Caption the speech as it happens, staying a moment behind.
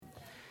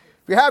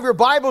If you have your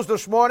Bibles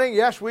this morning,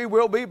 yes, we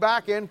will be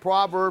back in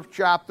Proverbs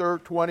chapter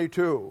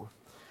 22.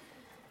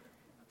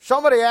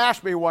 Somebody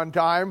asked me one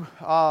time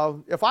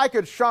if I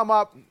could sum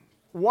up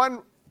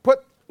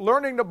put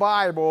learning the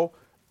Bible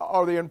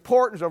or the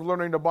importance of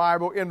learning the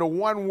Bible into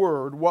one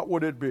word, what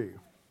would it be?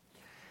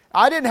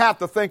 I didn't have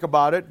to think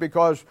about it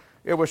because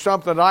it was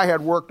something I had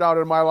worked out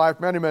in my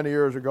life many, many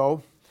years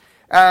ago.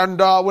 And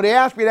when he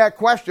asked me that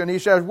question, he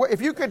says,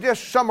 if you could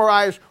just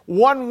summarize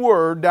one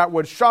word that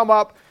would sum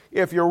up,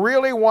 if you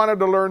really wanted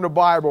to learn the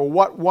Bible,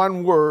 what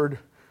one word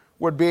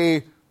would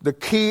be the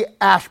key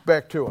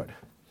aspect to it?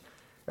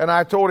 And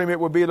I told him it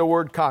would be the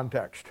word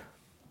context.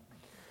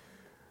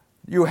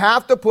 You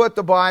have to put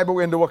the Bible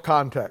into a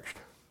context.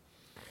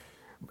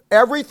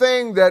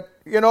 Everything that,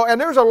 and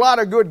there's a lot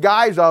of good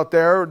guys out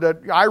there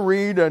that I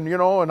read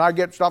and I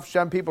get stuff,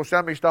 people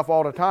send me stuff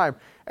all the time.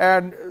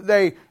 And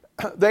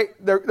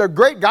they're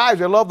great guys.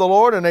 They love the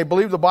Lord and they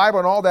believe the Bible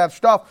and all that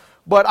stuff.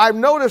 But I've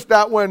noticed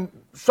that when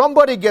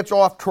somebody gets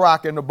off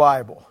track in the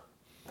Bible,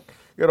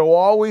 it'll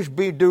always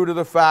be due to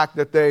the fact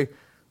that they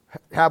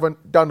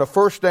haven't done the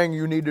first thing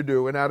you need to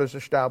do, and that is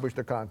establish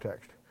the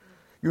context.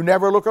 You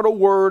never look at a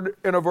word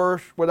in a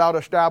verse without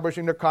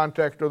establishing the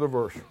context of the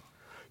verse.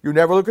 You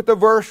never look at the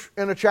verse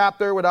in a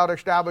chapter without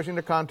establishing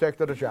the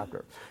context of the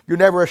chapter. You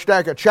never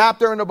stack a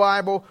chapter in the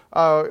Bible,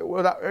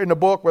 in the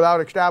book,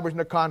 without establishing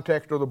the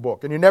context of the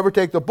book. And you never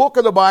take the book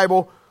of the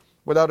Bible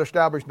without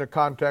establishing the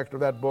context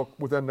of that book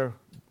within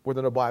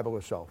the Bible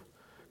itself.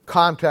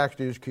 Context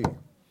is key.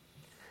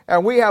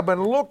 And we have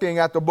been looking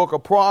at the book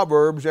of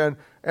Proverbs, and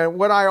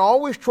what I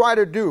always try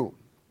to do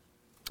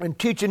in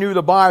teaching you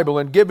the Bible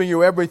and giving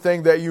you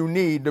everything that you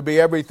need to be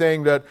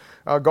everything that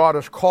God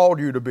has called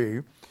you to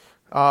be,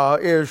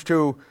 is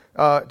to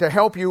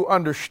help you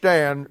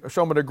understand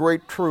some of the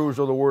great truths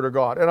of the Word of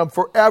God. And I'm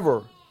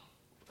forever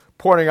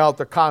pointing out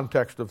the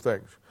context of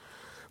things.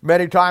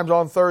 Many times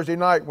on Thursday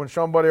night when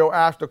somebody will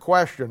ask a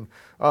question,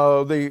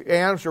 the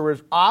answer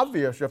is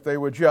obvious if they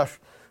would just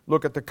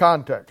look at the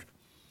context.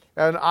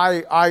 And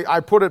I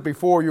put it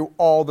before you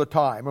all the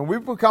time. And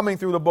we've been coming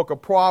through the book of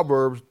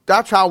Proverbs.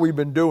 That's how we've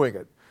been doing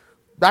it.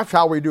 That's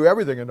how we do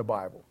everything in the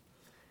Bible.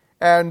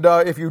 And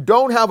if you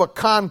don't have a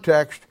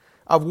context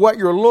of what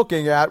you're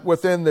looking at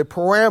within the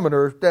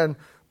parameters, then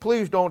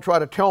please don't try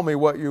to tell me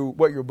what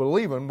you're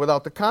believing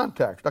without the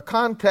context.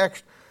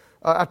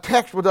 A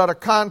text without a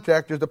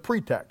context is the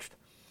pretext.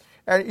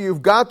 And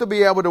you've got to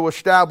be able to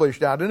establish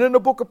that. And in the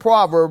book of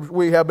Proverbs,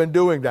 we have been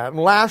doing that. And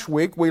last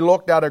week, we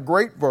looked at a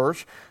great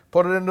verse,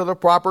 put it into the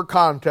proper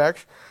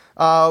context,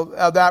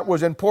 that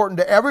was important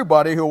to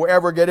everybody who will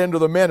ever get into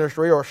the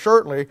ministry or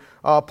certainly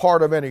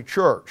part of any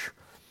church.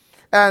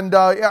 And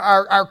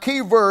our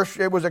key verse,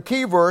 it was a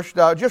key verse,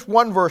 just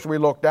one verse we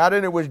looked at,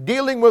 and it was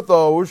dealing with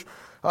those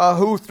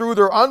who, through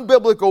their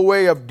unbiblical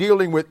way of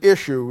dealing with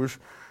issues,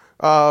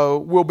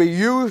 will be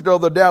used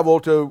of the devil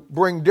to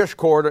bring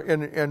discord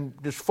and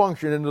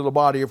dysfunction into the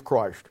body of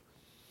Christ.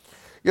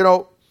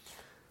 The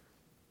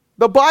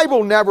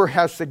Bible never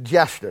has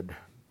suggested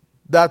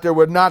that there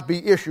would not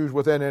be issues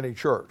within any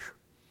church.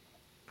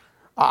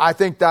 I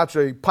think that's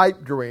a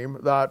pipe dream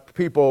that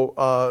people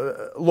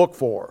look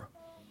for.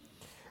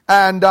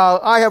 And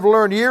I have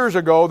learned years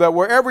ago that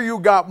wherever you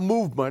got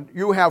movement,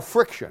 you have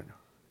friction.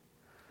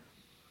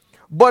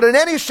 But in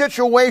any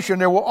situation,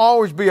 there will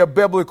always be a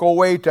biblical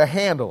way to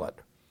handle it.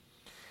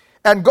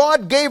 And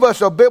God gave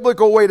us a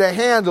biblical way to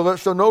handle it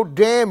so no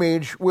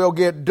damage will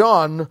get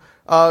done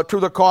to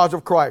the cause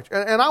of Christ.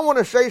 And I want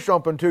to say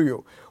something to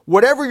you.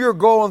 Whatever you're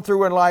going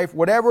through in life,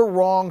 whatever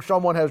wrong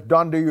someone has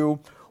done to you,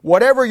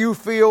 whatever you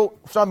feel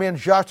some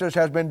injustice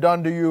has been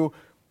done to you,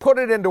 put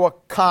it into a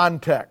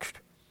context.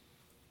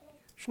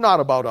 It's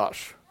not about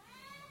us.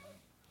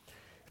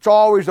 It's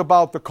always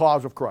about the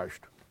cause of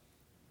Christ.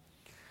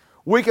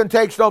 We can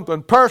take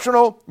something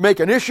personal, make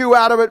an issue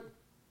out of it.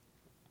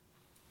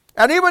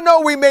 And even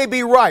though we may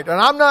be right, and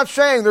I'm not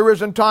saying there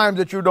isn't times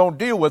that you don't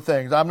deal with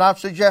things. I'm not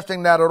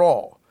suggesting that at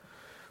all.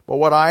 But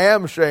what I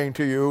am saying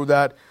to you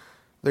that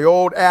the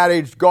old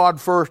adage, God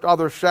first,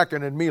 others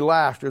second, and me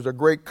last, is a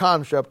great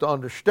concept to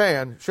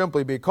understand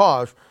simply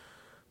because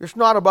it's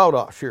not about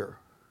us here.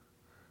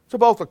 It's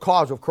about the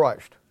cause of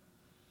Christ.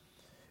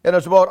 And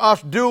it's about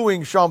us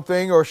doing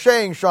something or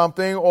saying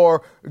something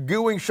or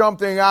doing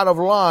something out of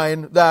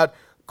line that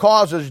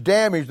causes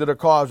damage to the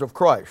cause of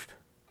Christ.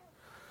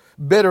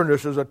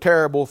 Bitterness is a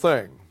terrible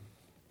thing.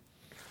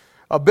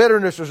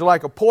 Bitterness is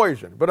like a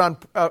poison. But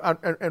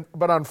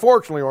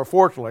unfortunately or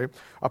fortunately,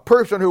 a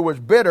person who was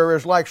bitter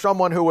is like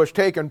someone who has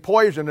taken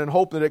poison and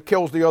hoped that it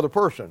kills the other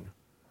person.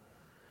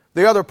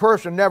 The other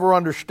person never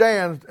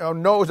understands or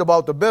knows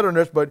about the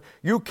bitterness, but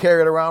you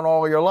carry it around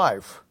all your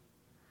life.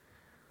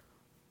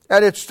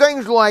 And it's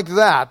things like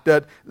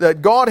that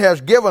God has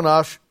given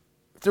us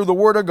through the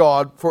Word of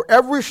God for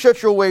every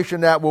situation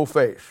that we'll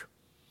face.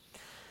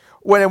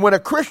 When a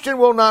Christian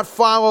will not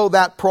follow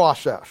that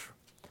process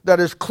that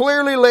is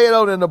clearly laid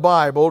out in the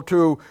Bible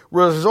to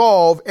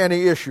resolve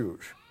any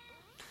issues,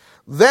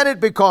 then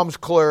it becomes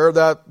clear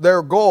that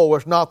their goal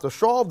is not to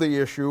solve the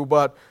issue,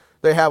 but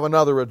they have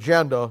another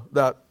agenda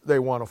that they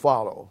want to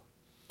follow.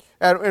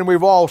 And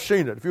we've all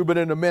seen it. If you've been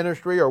in the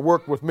ministry or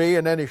worked with me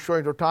in any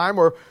short of time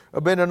or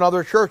been in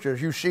other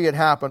churches, you see it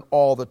happen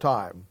all the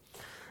time.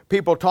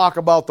 People talk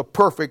about the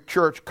perfect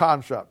church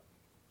concept.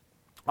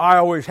 I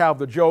always have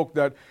the joke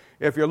that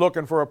if you're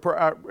looking for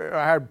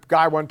I had a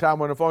guy one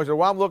time on the phone, he said,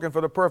 well, I'm looking for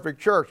the perfect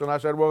church. And I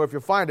said, well, if you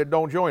find it,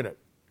 don't join it,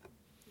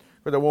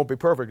 because it won't be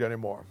perfect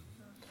anymore.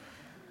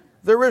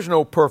 There is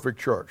no perfect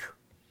church.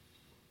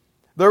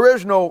 There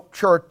is no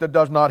church that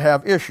does not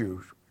have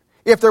issues.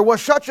 If there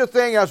was such a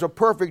thing as a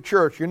perfect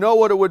church, you know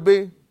what it would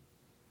be?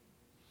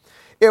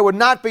 It would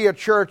not be a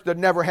church that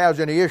never has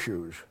any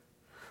issues.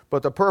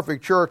 But the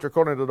perfect church,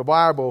 according to the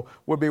Bible,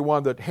 would be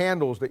one that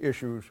handles the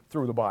issues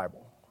through the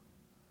Bible.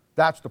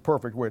 That's the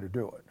perfect way to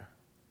do it.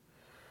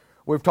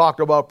 We've talked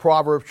about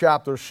Proverbs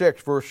chapter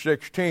 6, verse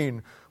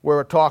 16,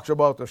 where it talks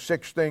about the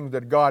 6 things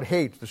that God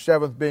hates, the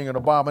 7th being an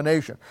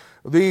abomination.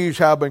 These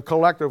have been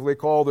collectively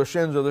called the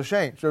sins of the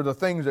saints. They're the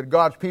things that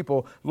God's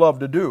people love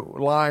to do.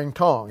 Lying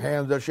tongue,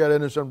 hands that shed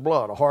innocent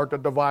blood, a heart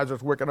that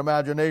devises wicked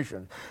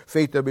imagination,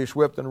 feet that be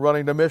swift in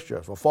running to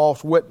mischief, a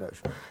false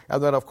witness.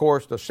 And then, of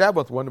course, the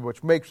 7th one,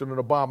 which makes it an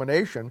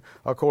abomination,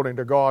 according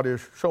to God,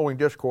 is sowing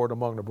discord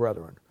among the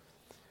brethren.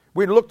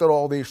 We looked at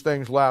all these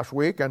things last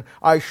week, and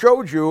I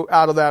showed you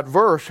out of that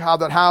verse how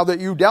that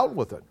you dealt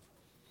with it.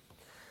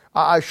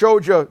 I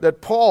showed you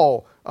that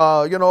Paul,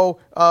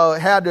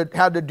 had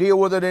to deal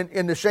with it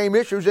in the same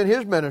issues in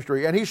his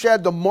ministry, and he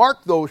said to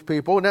mark those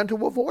people and then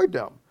to avoid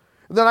them.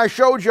 And then I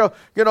showed you,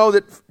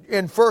 that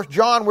in 1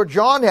 John where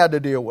John had to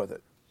deal with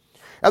it.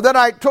 And then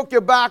I took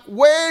you back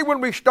way when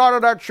we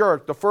started our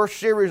church. The first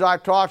series I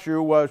taught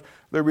you was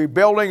the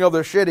rebuilding of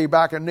the city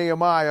back in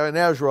Nehemiah and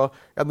Ezra,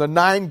 and the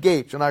 9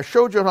 gates. And I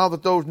showed you how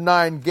that those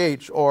 9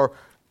 gates are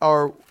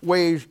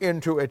ways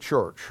into a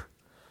church.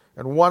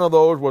 And one of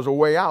those was a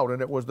way out,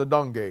 and it was the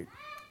dung gate.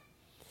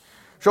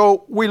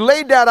 So we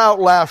laid that out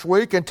last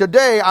week, and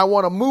today I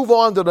want to move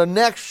on to the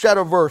next set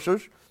of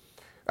verses,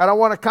 and I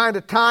want to kind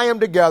of tie them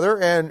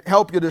together and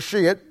help you to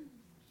see it.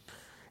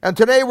 And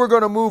today we're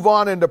going to move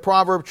on into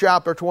Proverbs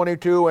chapter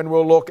 22, and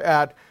we'll look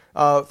at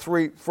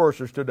 3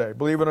 verses today.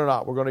 Believe it or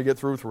not, we're going to get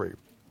through 3.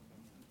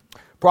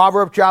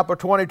 Proverbs chapter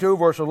 22,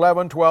 verse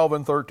 11, 12,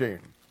 and 13.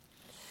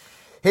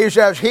 He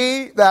says,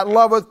 he that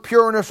loveth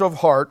pureness of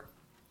heart,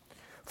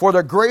 for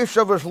the grace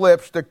of his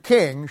lips the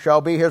king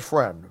shall be his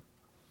friend.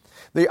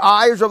 The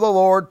eyes of the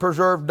Lord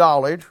preserve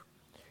knowledge,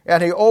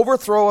 and he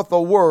overthroweth the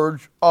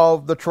words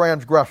of the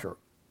transgressor.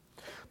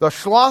 The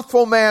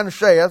slothful man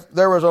saith,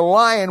 there is a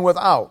lion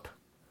without.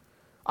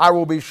 I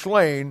will be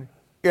slain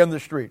in the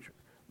streets.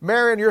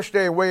 Marion, you're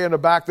staying way in the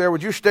back there.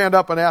 Would you stand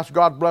up and ask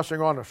God's blessing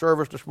on the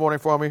service this morning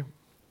for me?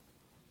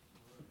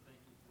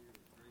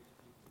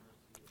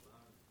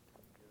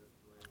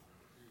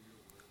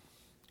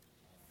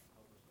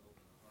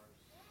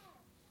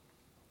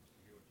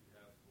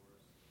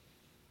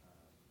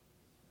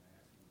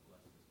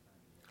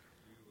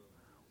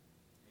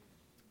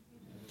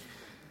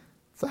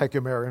 Thank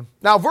you, Marion.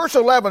 Now, verse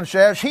 11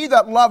 says, he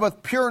that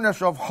loveth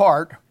pureness of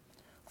heart,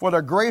 for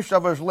the grace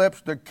of his lips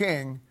the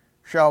king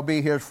shall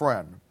be his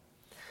friend.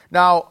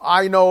 Now,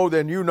 I know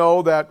and you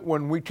know that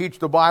when we teach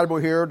the Bible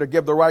here to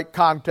give the right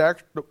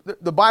context,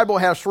 the Bible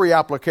has 3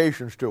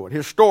 applications to it.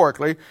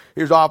 Historically,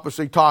 he's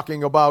obviously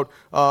talking about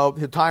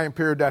the time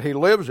period that he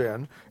lives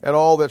in and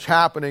all that's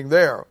happening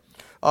there.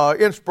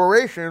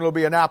 Inspiration will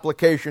be an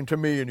application to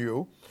me and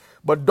you.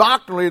 But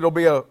doctrinally, it'll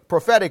be a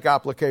prophetic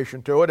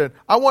application to it. And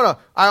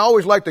I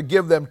always like to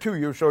give them to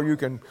you so you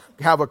can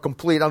have a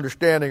complete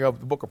understanding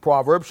of the book of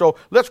Proverbs. So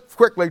let's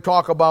quickly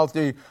talk about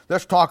the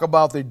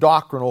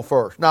doctrinal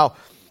first. Now,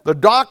 the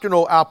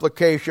doctrinal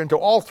application to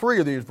all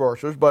 3 of these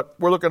verses, but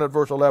we're looking at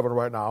verse 11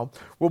 right now,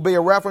 will be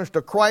a reference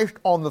to Christ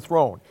on the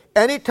throne.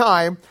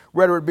 Anytime,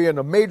 whether it be in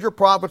the major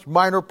prophets,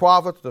 minor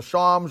prophets, the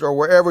Psalms, or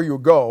wherever you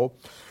go,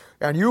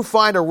 and you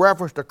find a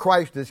reference to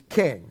Christ as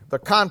king, the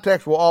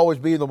context will always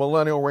be the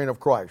millennial reign of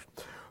Christ.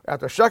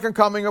 At the second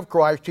coming of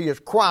Christ, he is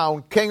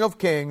crowned King of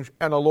Kings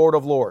and the Lord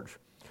of Lords.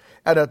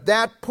 And at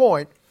that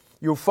point,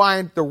 you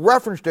find the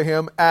reference to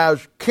him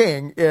as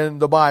king in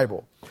the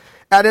Bible.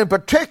 And in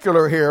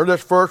particular here,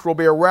 this verse will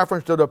be a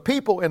reference to the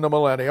people in the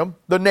millennium,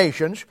 the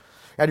nations,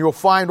 and you'll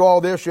find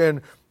all this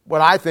in what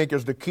I think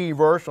is the key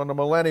verse on the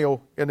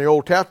millennial in the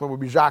Old Testament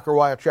would be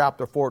Zechariah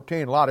chapter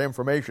 14. A lot of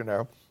information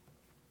there.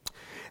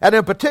 And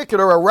in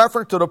particular, a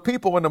reference to the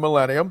people in the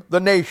millennium,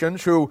 the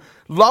nations, who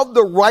love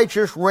the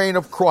righteous reign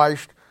of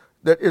Christ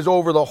that is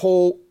over the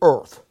whole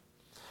earth.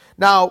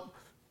 Now,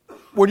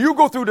 when you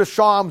go through the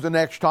Psalms the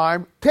next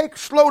time,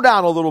 slow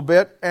down a little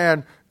bit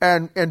and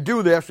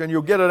do this, and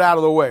you'll get it out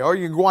of the way. Or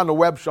you can go on the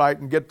website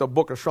and get the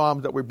book of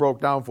Psalms that we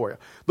broke down for you.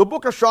 The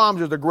book of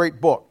Psalms is a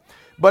great book.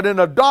 But in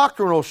a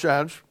doctrinal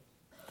sense,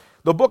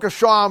 the book of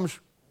Psalms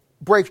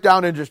breaks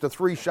down into just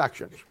 3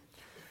 sections.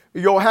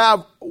 You'll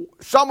have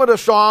some of the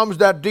Psalms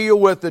that deal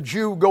with the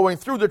Jew going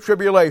through the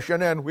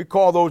tribulation, and we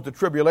call those the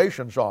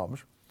tribulation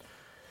Psalms.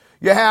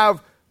 You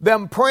have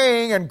them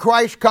praying and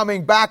Christ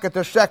coming back at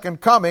the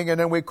second coming, and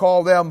then we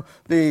call them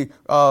the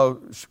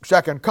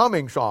second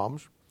coming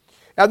Psalms.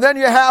 And then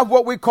you have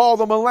what we call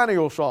the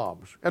millennial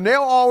Psalms. And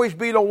they'll always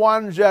be the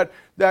ones that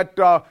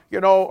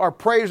are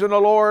praising the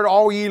Lord,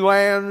 all ye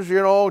lands,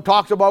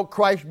 talks about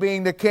Christ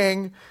being the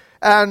king.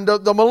 And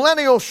the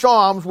millennial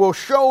Psalms will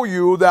show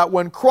you that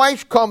when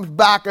Christ comes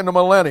back in the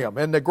millennium,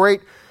 in the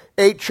great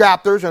 8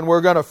 chapters, and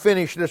we're going to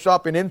finish this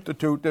up in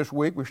Institute this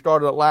week, we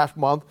started it last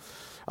month,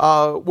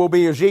 will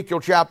be Ezekiel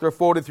chapter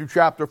 40 through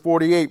chapter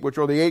 48, which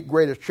are the 8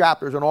 greatest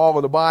chapters in all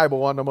of the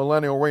Bible on the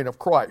millennial reign of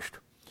Christ.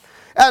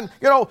 And,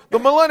 the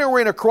millennial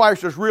reign of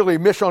Christ is really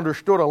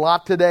misunderstood a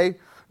lot today.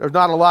 There's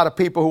not a lot of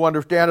people who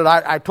understand it.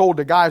 I told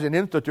the guys in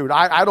Institute,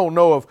 I don't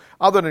know of,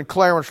 other than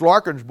Clarence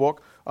Larkin's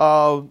book,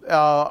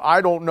 I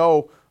don't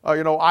know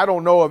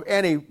of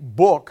any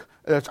book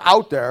that's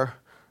out there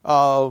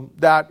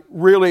that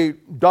really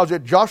does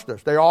it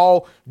justice. They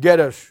all get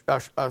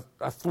a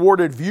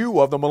thwarted view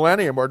of the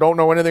millennium or don't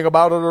know anything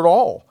about it at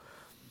all.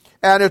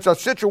 And it's a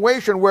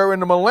situation where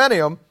in the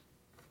millennium,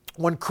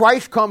 when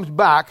Christ comes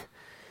back,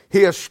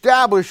 he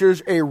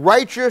establishes a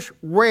righteous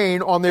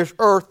reign on this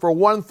earth for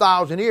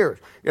 1,000 years.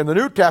 In the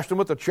New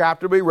Testament, the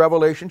chapter will be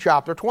Revelation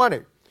chapter 20.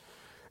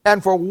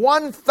 And for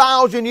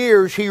 1,000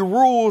 years, he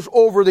rules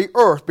over the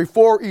earth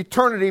before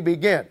eternity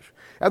begins.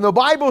 And the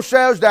Bible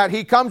says that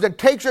he comes and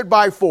takes it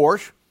by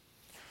force,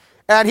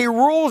 and he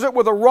rules it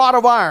with a rod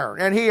of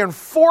iron, and he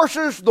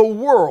enforces the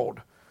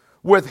world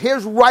with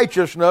his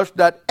righteousness,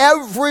 that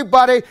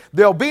everybody,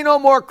 there'll be no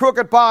more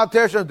crooked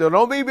politicians,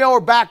 there'll be no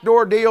more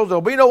backdoor deals, there'll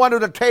be no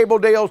under-the-table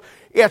deals.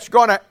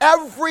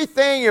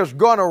 Everything is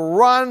going to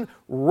run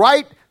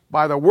right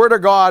by the Word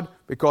of God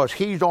because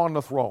he's on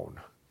the throne.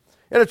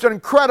 And it's an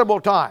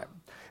incredible time.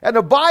 And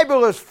the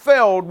Bible is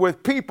filled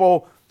with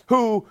people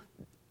who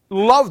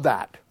love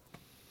that.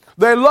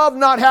 They love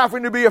not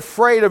having to be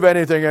afraid of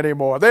anything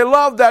anymore. They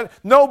love that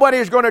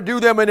nobody's going to do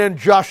them an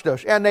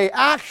injustice. And they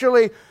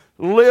actually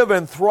live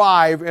and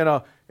thrive in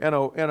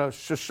a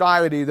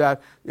society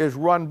that is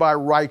run by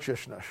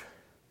righteousness.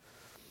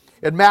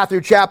 In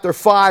Matthew chapter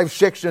 5,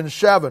 6, and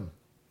 7,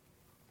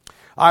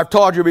 I've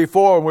told you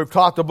before, when we've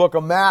taught the book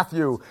of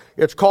Matthew,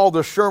 it's called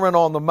the Sermon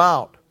on the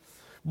Mount.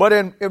 But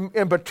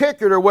in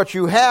particular, what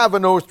you have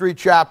in those 3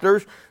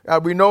 chapters,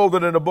 we know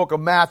that in the book of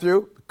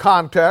Matthew,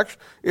 context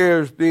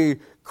is the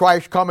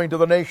Christ coming to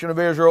the nation of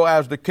Israel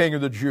as the King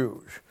of the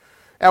Jews.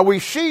 And we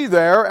see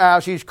there,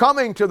 as he's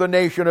coming to the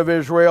nation of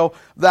Israel,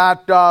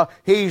 that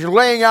he's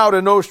laying out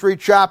in those 3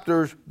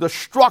 chapters the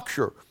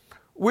structure.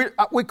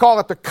 We call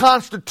it the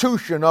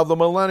constitution of the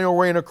millennial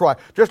reign of Christ.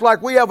 Just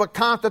like we have a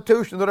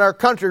constitution that our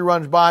country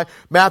runs by,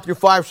 Matthew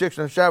 5, 6,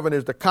 and 7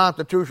 is the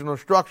constitutional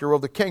structure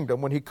of the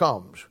kingdom when he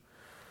comes.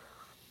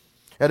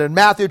 And in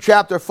Matthew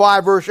chapter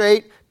 5, verse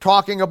 8,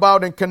 talking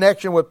about in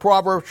connection with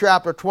Proverbs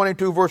chapter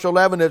 22, verse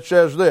 11, it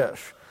says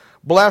this: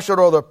 "Blessed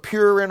are the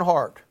pure in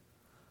heart."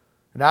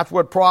 And that's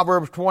what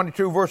Proverbs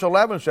 22, verse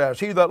 11 says.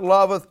 "He that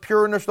loveth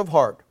pureness of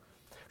heart."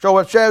 So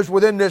it says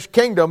within this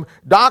kingdom,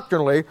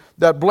 doctrinally,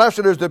 that blessed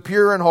is the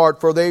pure in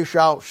heart, for they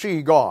shall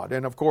see God.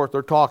 And of course,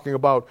 they're talking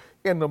about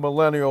in the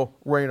millennial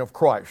reign of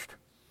Christ.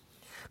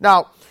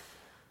 Now,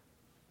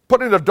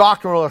 putting the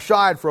doctrinal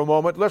aside for a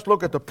moment, let's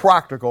look at the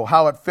practical,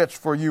 how it fits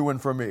for you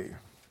and for me.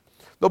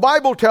 The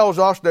Bible tells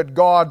us that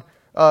God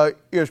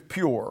is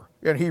pure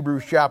in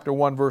Hebrews chapter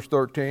 1, verse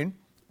 13,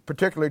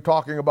 particularly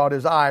talking about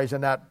his eyes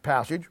in that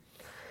passage.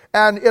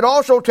 And it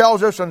also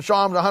tells us in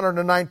Psalms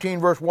 119,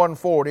 verse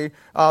 140,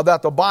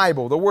 that the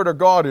Bible, the Word of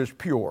God, is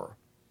pure.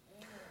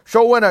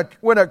 So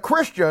when a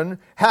Christian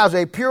has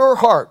a pure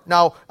heart,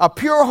 now a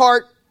pure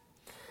heart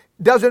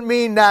doesn't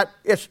mean that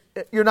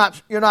you're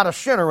not a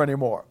sinner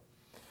anymore.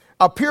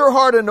 A pure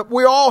heart, and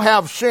we all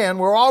have sin,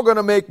 we're all going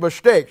to make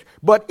mistakes.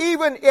 But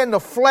even in the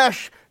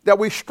flesh that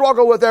we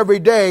struggle with every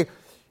day,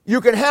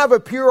 you can have a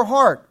pure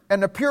heart.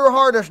 And the pure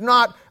heart is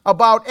not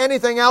about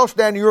anything else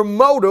than your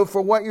motive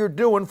for what you're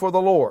doing for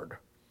the Lord.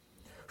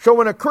 So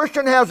when a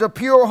Christian has a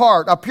pure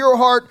heart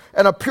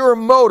and a pure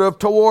motive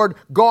toward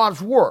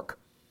God's work,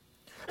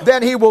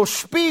 then he will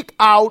speak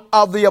out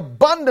of the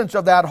abundance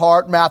of that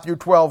heart, Matthew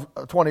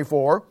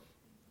 12:24,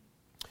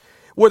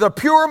 with a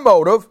pure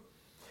motive.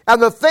 And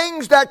the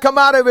things that come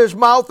out of his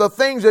mouth, the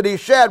things that he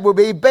said, will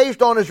be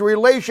based on his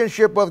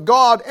relationship with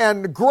God,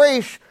 and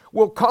grace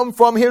will come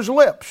from his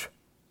lips.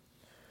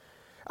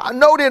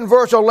 Note in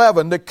verse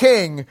 11, the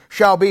king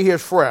shall be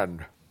his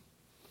friend.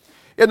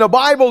 In the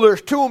Bible,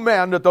 there's 2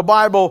 men that the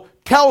Bible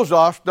tells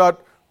us that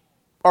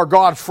are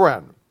God's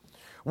friend.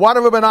 One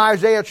of them in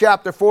Isaiah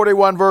chapter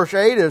 41, verse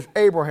 8 is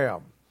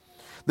Abraham.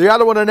 The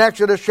other one in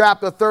Exodus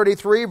chapter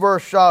 33,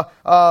 verse 11,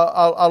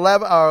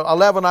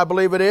 I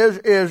believe it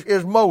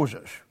is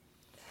Moses.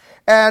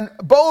 And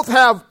both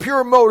have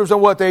pure motives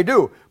in what they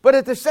do. But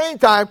at the same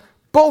time,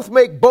 both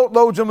make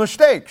boatloads of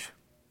mistakes.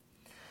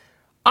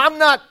 I'm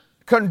not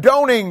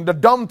condoning the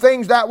dumb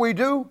things that we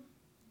do,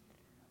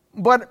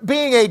 but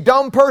being a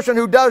dumb person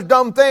who does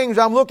dumb things,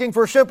 I'm looking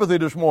for sympathy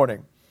this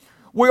morning.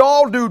 We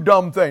all do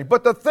dumb things.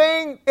 But the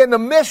thing in the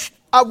midst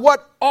of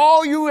what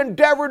all you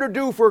endeavor to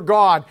do for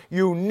God,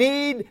 you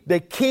need to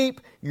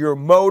keep your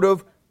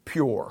motive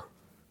pure.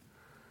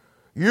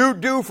 You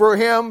do for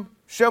Him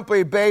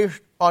simply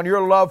based on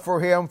your love for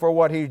Him for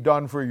what He's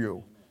done for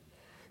you.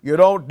 You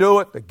don't do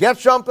it to get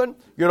something.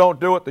 You don't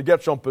do it to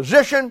get some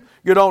position.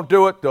 You don't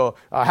do it to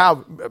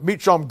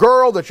meet some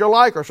girl that you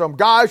like or some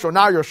guy, so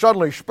now you're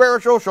suddenly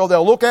spiritual, so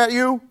they'll look at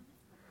you.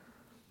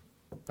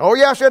 Oh,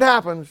 yes, it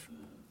happens.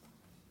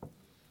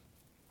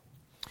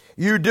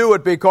 You do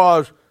it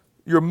because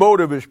your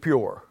motive is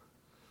pure.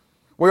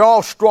 We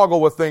all struggle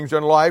with things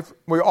in life.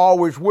 We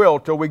always will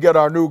till we get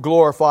our new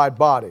glorified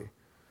body.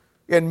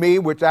 In me,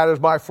 which that is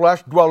my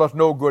flesh, dwelleth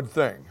no good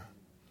thing.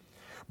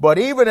 But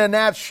even in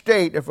that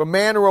state, if a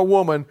man or a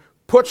woman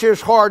puts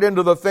his heart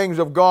into the things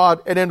of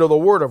God and into the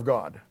Word of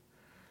God,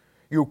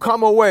 you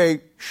come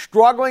away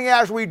struggling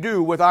as we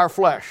do with our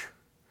flesh,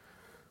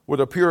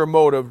 with a pure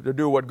motive to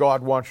do what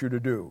God wants you to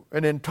do.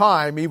 And in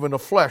time, even the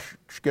flesh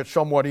gets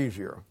somewhat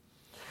easier.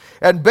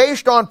 And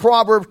based on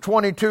Proverbs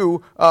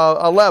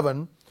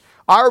 22:11,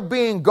 our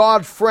being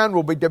God's friend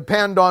will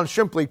depend on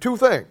simply two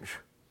things: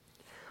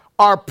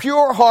 our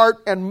pure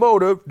heart and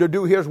motive to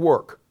do His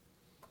work.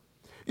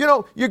 You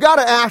know, you got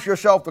to ask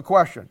yourself the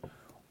question,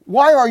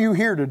 why are you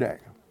here today?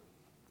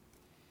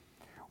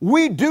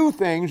 We do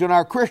things in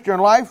our Christian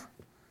life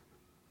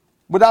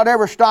without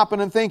ever stopping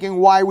and thinking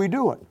why we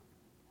do it.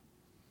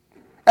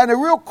 And the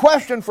real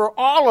question for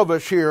all of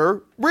us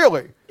here,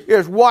 really,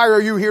 is why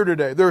are you here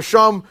today? There's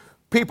some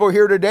people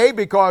here today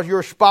because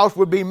your spouse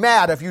would be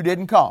mad if you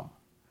didn't come.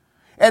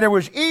 And it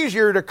was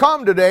easier to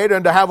come today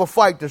than to have a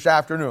fight this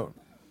afternoon.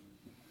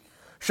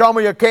 Some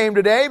of you came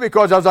today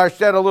because, as I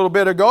said a little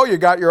bit ago, you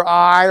got your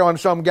eye on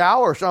some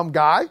gal or some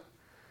guy.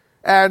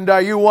 And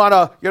you want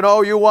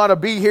to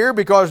be here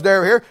because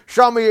they're here.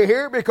 Some of you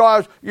here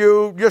because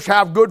you just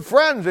have good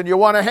friends and you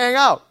want to hang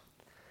out.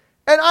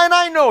 And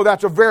I know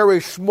that's a very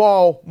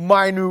small,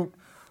 minute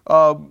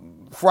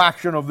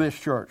fraction of this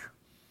church.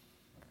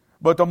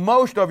 But the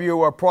most of you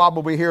are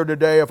probably here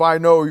today, if I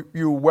know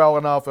you well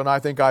enough, and I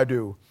think I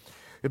do.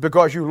 It's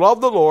because you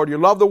love the Lord, you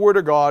love the Word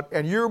of God,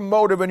 and your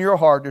motive in your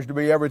heart is to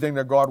be everything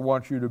that God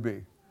wants you to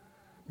be.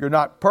 You're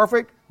not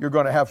perfect. You're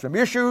going to have some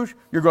issues.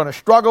 You're going to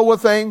struggle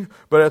with things.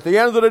 But at the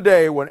end of the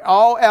day, when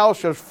all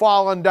else has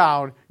fallen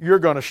down, you're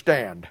going to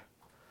stand.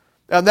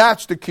 And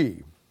that's the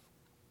key.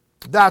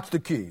 That's the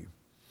key.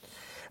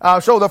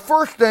 So the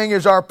first thing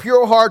is our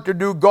pure heart to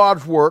do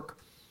God's work.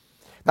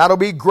 That'll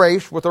be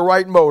grace with the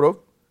right motive.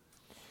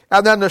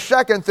 And then the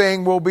second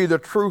thing will be the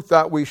truth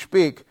that we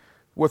speak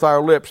with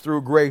our lips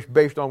through grace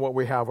based on what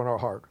we have in our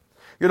heart.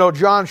 You know,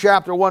 John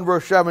chapter 1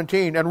 verse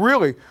 17, and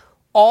really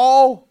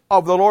all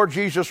of the Lord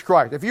Jesus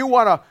Christ. If you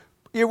want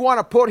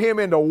to put Him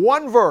into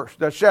one verse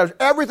that says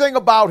everything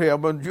about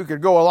Him, and you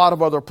could go a lot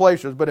of other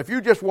places, but if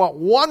you just want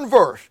one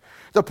verse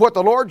to put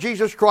the Lord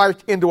Jesus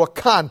Christ into a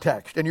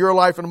context in your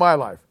life and my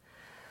life,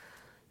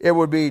 it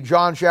would be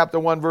John chapter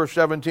 1 verse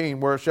 17,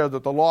 where it says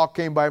that the law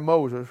came by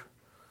Moses,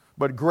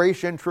 but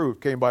grace and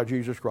truth came by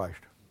Jesus Christ.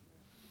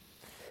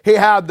 He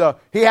had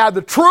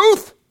the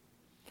truth,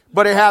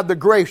 but He had the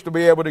grace to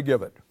be able to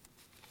give it.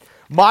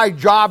 My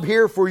job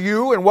here for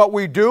you and what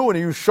we do, and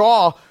you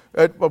saw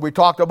what we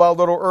talked about a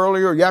little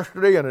earlier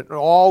yesterday, and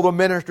all the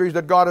ministries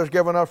that God has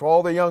given us,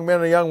 all the young men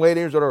and young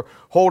ladies that are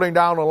holding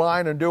down the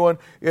line and doing,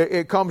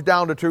 it comes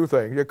down to two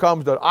things. It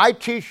comes to, I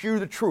teach you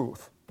the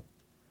truth.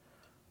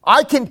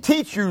 I can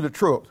teach you the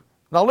truth.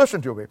 Now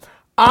listen to me.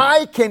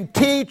 I can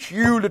teach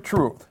you the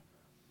truth.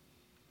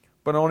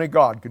 But only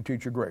God can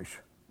teach you grace.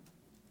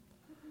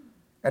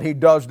 And He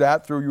does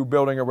that through you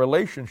building a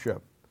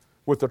relationship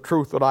with the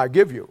truth that I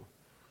give you.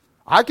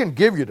 I can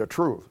give you the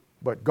truth,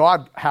 but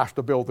God has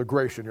to build the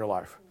grace in your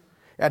life.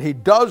 And He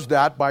does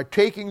that by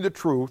taking the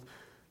truth,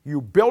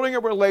 you building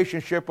a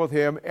relationship with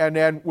Him, and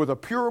then with a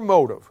pure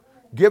motive,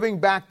 giving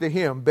back to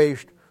Him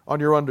based on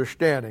your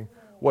understanding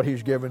what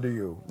He's given to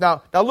you.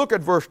 Now look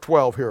at verse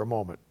 12 here a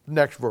moment.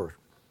 Next verse.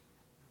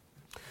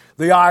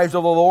 The eyes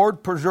of the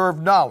Lord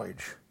preserve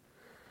knowledge,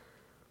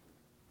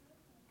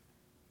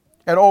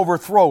 and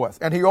overthroweth,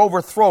 and He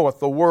overthroweth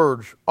the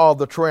words of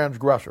the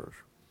transgressors.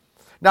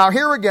 Now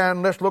here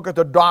again, let's look at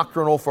the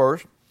doctrinal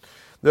first.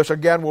 This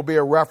again will be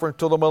a reference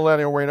to the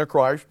millennial reign of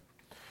Christ.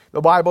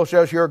 The Bible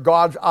says here,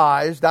 God's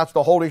eyes, that's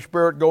the Holy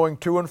Spirit going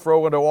to and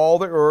fro into all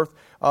the earth,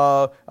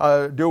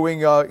 doing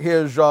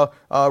His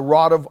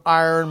rod of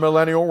iron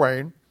millennial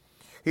reign.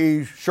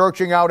 He's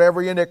searching out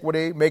every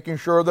iniquity, making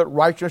sure that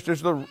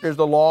righteousness is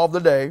the law of the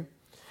day.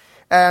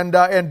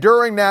 And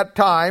during that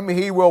time,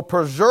 He will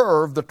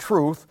preserve the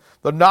truth,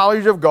 the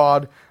knowledge of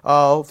God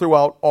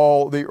throughout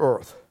all the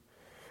earth.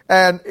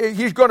 And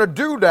He's going to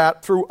do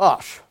that through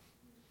us.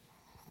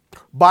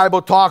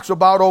 Bible talks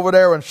about over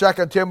there in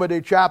 2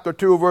 Timothy chapter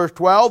 2 verse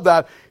 12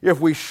 that if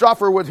we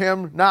suffer with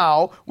Him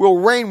now, we'll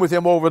reign with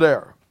Him over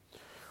there.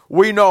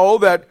 We know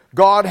that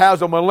God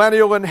has a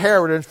millennial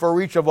inheritance for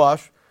each of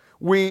us.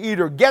 We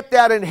either get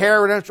that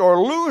inheritance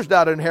or lose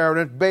that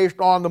inheritance based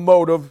on the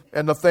motive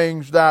and the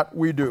things that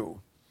we do.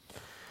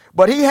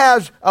 But he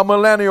has a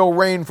millennial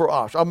reign for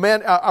us,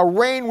 a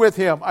reign with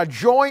him, a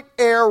joint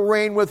heir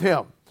reign with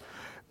him.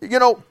 You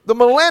know, the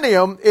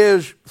millennium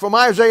is, from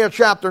Isaiah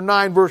chapter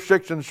 9, verse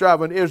 6 and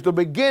 7, is the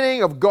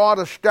beginning of God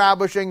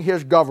establishing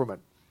his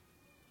government.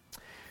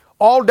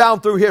 All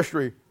down through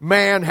history,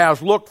 man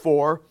has looked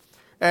for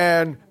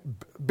and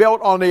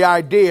built on the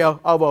idea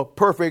of a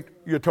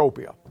perfect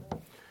utopia.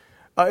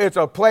 It's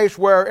a place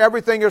where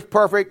everything is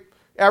perfect,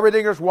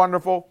 everything is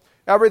wonderful,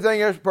 everything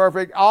is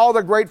perfect. All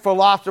the great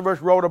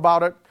philosophers wrote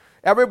about it.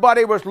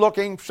 Everybody was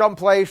looking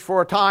someplace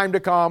for a time to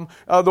come.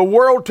 The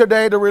world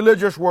today, the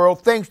religious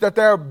world, thinks that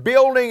they're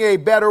building a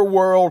better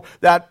world,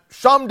 that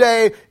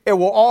someday it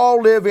will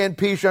all live in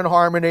peace and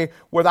harmony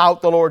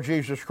without the Lord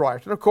Jesus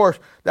Christ. And of course,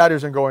 that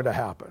isn't going to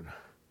happen.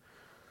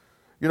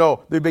 You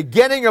know, the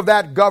beginning of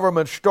that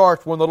government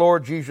starts when the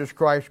Lord Jesus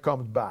Christ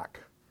comes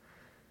back.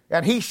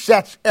 And he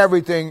sets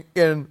everything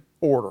in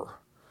order.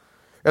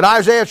 In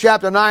Isaiah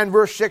chapter 9,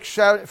 verse 6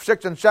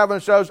 and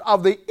 7 says,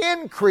 of the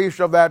increase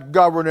of that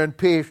government and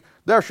peace,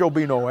 there shall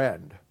be no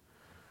end.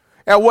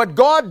 And what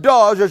God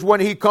does is when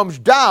he comes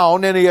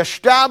down and he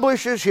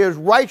establishes his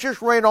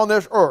righteous reign on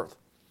this earth,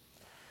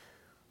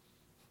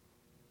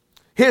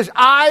 his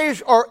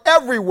eyes are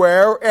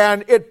everywhere,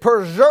 and it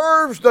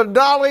preserves the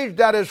knowledge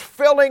that is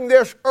filling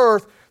this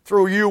earth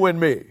through you and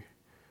me,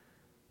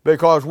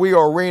 because we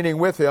are reigning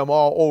with him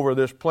all over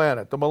this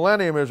planet. The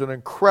millennium is an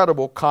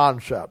incredible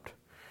concept.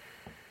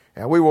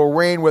 And we will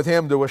reign with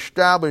him to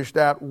establish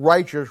that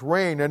righteous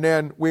reign, and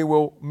then we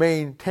will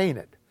maintain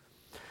it.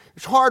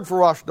 It's hard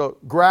for us to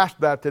grasp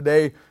that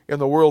today in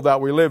the world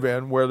that we live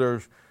in, where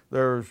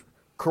there's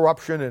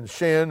corruption and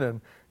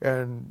sin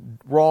and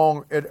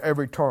wrong at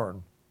every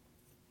turn.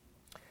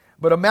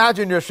 But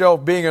imagine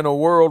yourself being in a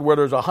world where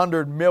there's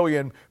 100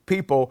 million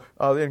people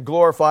in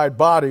glorified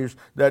bodies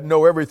that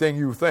know everything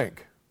you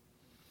think.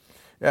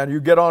 And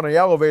you get on the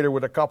elevator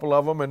with a couple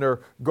of them, and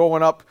they're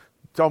going up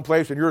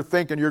someplace, and you're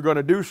thinking you're going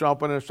to do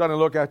something, and suddenly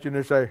look at you and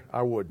they say,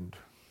 I wouldn't.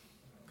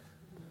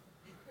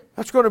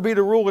 That's going to be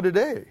the rule of the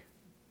day.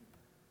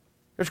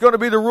 It's going to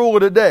be the rule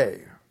of the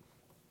day.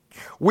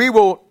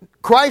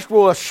 Christ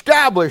will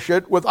establish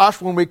it with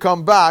us when we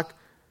come back,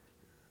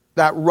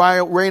 that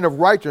reign of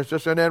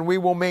righteousness, and then we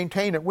will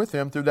maintain it with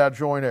him through that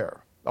joint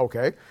heir.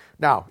 Okay?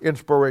 Now,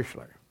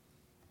 inspirationally.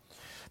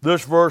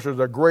 This verse is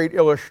a great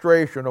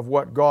illustration of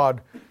what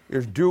God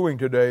is doing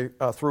today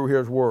through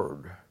his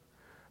word.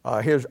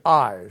 His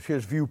eyes,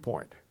 his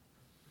viewpoint.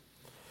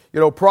 You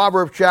know,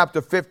 Proverbs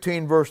chapter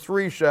 15, verse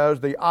 3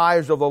 says, the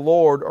eyes of the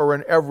Lord are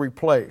in every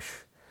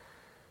place,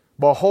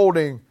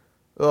 beholding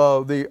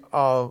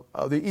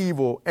the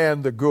evil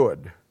and the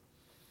good.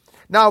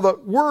 Now, the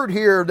word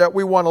here that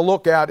we want to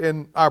look at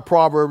in our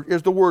proverb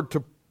is the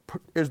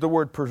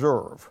word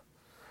preserve.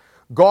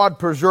 God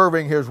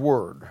preserving his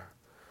word.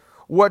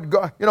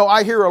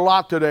 I hear a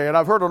lot today, and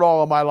I've heard it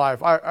all of my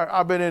life.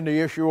 I've been in the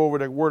issue over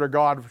the Word of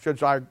God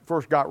since I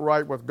first got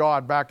right with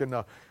God back in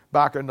the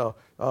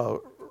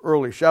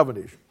early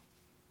 70s.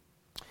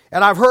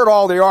 And I've heard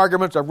all the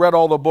arguments. I've read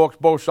all the books,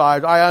 both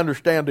sides. I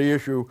understand the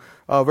issue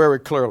very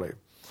clearly.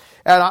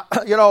 And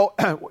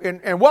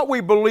and what we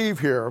believe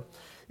here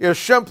is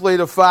simply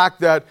the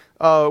fact that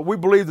we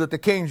believe that the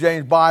King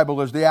James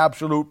Bible is the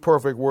absolute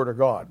perfect Word of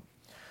God.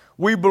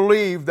 We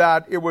believe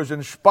that it was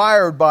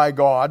inspired by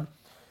God,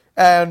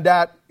 and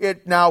that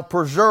it now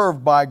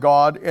preserved by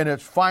God in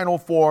its final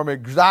form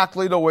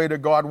exactly the way that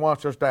God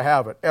wants us to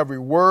have it. Every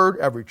word,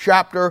 every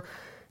chapter,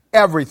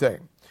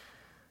 everything.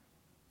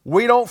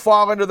 We don't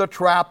fall into the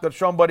trap that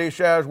somebody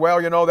says,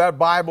 well, that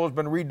Bible has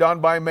been redone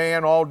by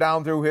man all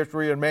down through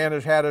history, and man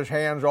has had his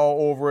hands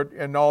all over it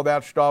and all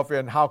that stuff,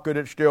 and how could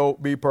it still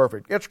be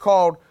perfect? It's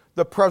called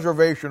the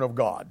preservation of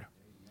God.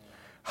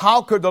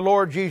 How could the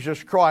Lord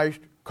Jesus Christ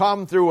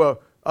come through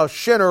a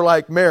sinner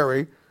like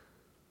Mary,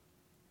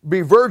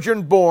 be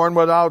virgin born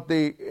without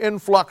the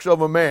influx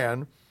of a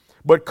man,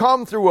 but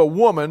come through a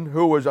woman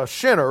who was a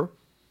sinner,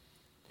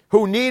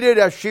 who needed,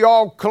 as she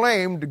all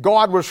claimed,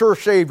 God was her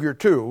Savior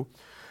too?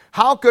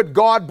 How could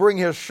God bring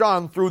his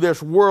Son through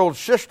this world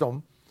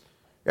system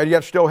and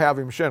yet still have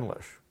him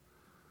sinless?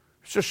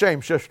 It's the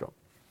same system.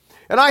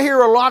 And I hear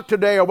a lot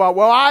today about,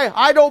 well,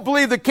 I don't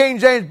believe the King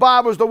James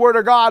Bible is the Word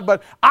of God,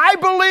 but I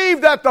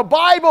believe that the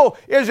Bible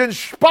is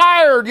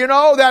inspired,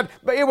 that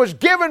it was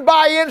given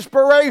by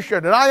inspiration.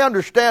 And I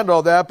understand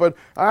all that, but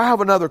I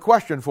have another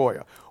question for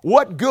you.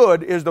 What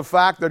good is the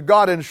fact that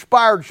God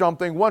inspired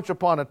something once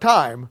upon a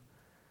time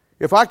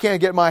if I can't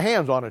get my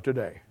hands on it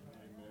today?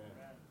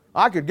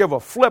 I could give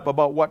a flip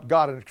about what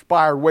God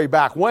inspired way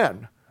back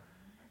when.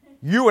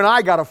 You and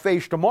I got to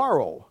face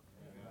tomorrow.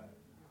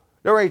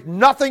 There ain't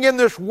nothing in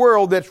this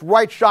world that's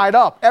right side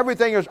up.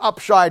 Everything is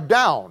upside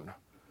down.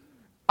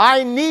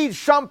 I need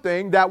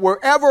something that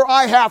wherever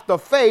I have to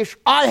face,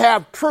 I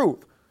have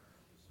truth.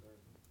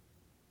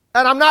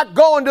 And I'm not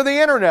going to the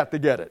internet to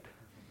get it.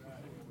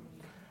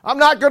 I'm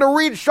not going to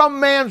read some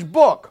man's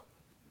book.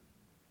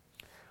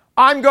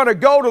 I'm going to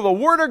go to the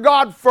Word of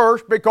God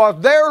first, because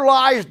there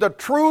lies the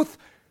truth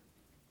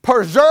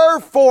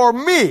preserved for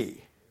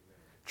me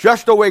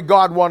just the way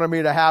God wanted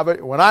me to have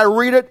it. When I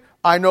read it,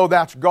 I know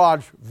that's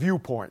God's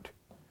viewpoint.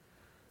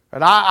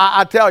 And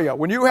I tell you,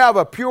 when you have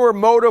a pure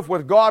motive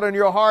with God in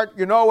your heart,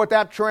 you know what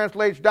that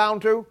translates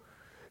down to?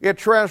 It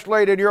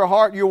translates in your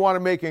heart, you want to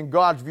make in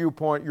God's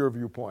viewpoint your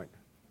viewpoint.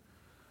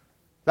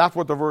 That's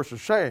what the verse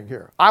is saying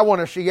here. I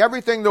want to see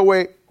everything the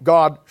way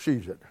God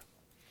sees it.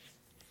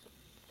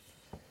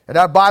 And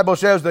that Bible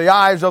says the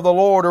eyes of the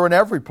Lord are in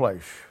every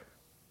place.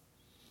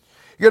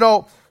 You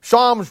know,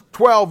 Psalms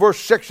 12 verse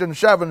 6 and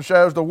 7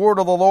 says, the word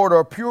of the Lord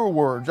are pure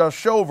words, as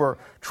silver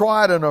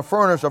tried in a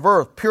furnace of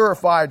earth,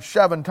 purified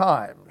 7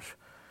 times.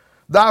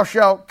 Thou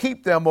shalt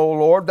keep them, O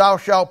Lord, thou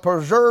shalt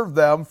preserve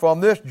them from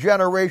this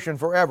generation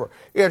forever.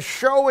 It's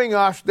showing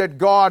us that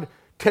God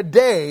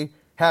today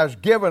has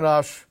given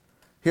us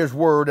His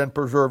word and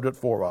preserved it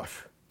for us.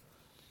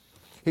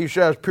 He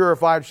says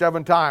purified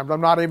 7 times.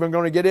 I'm not even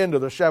going to get into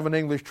the 7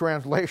 English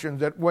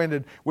translations that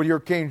went with your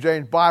King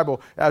James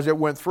Bible. As it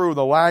went through,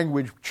 the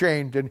language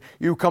changed and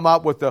you come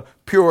up with the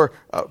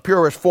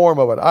purest form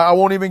of it. I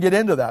won't even get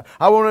into that.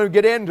 I won't even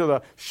get into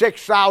the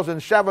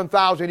 6,000,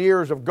 7,000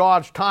 years of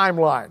God's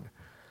timeline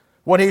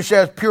when He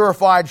says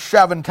purified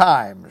 7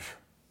 times.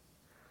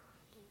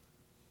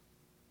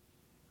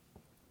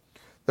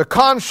 The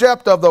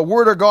concept of the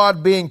Word of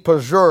God being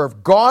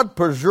preserved, God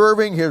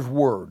preserving His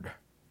Word.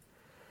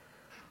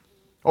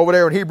 Over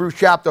there in Hebrews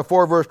chapter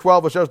 4, verse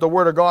 12, it says, the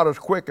Word of God is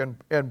quick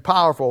and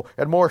powerful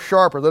and more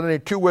sharper than any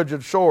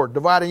two-edged sword,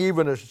 dividing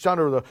even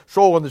asunder the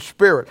soul and the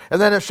spirit.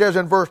 And then it says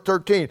in verse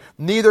 13,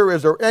 neither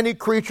is there any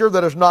creature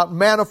that is not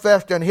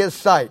manifest in His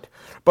sight,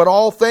 but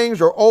all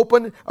things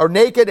are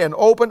naked and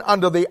open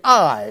unto the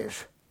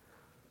eyes.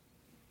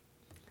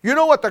 You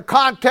know what the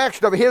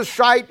context of His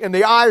sight and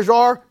the eyes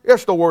are?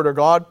 It's the Word of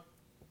God.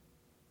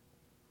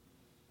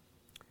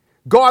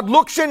 God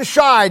looks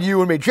inside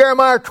you and me.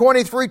 Jeremiah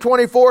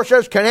 23:24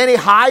 says, can any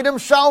hide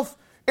himself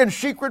in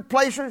secret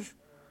places?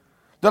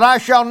 That I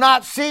shall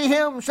not see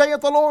him,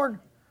 saith the Lord.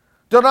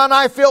 Did not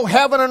I fill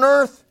heaven and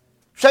earth,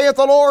 saith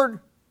the Lord?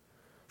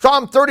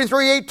 Psalm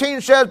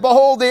 33:18 says,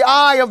 behold, the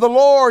eye of the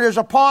Lord is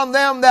upon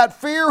them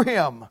that fear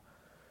Him,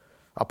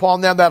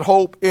 upon them that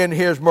hope in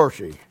His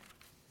mercy.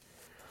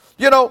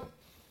 You know,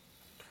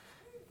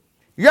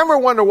 you ever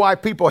wonder why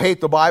people hate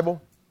the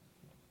Bible?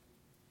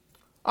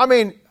 I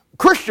mean,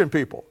 Christian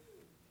people.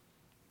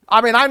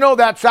 I mean, I know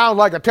that sounds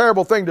like a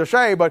terrible thing to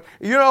say, but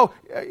you know,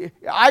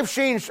 I've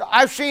seen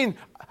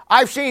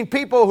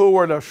people who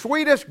were the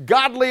sweetest,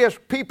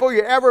 godliest people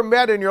you ever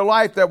met in your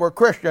life that were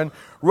Christian,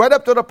 right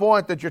up to the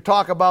point that you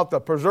talk about the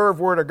preserved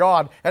Word of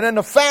God, and then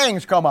the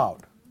fangs come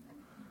out.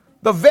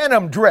 The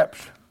venom drips.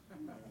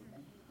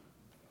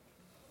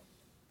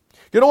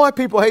 You know why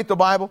people hate the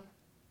Bible?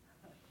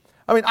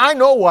 I mean, I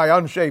know why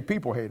unsaved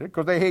people hate it,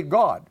 because they hate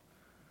God.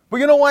 But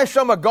you know why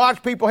some of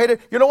God's people hate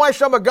it? You know why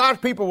some of God's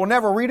people will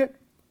never read it?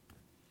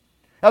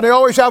 And they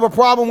always have a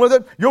problem with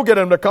it? You'll get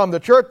them to come to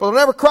church, but they'll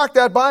never crack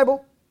that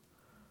Bible.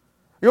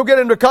 You'll get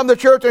them to come to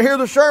church and hear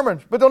the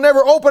sermons, but they'll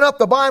never open up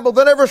the Bible,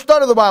 they'll never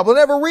study the Bible,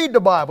 they'll never read the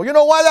Bible. You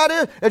know why that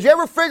is? Did you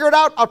ever figure it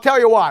out? I'll tell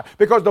you why.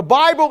 Because the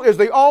Bible is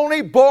the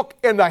only book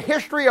in the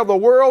history of the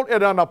world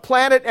and on the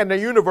planet and the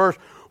universe.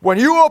 When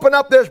you open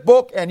up this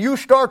book and you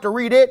start to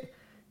read it,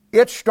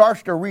 it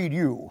starts to read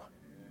you.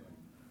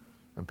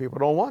 And people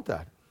don't want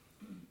that.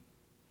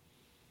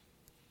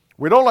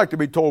 We don't like to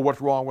be told what's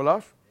wrong with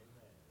us.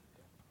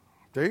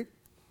 See?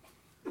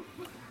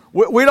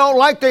 We don't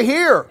like to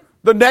hear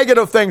the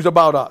negative things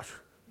about us.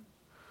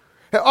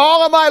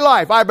 All of my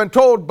life, I've been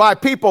told by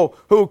people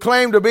who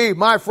claim to be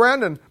my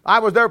friend, and I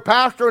was their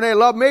pastor and they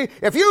love me,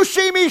 if you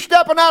see me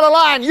stepping out of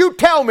line, you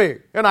tell me.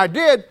 And I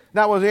did.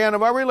 That was the end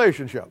of our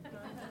relationship.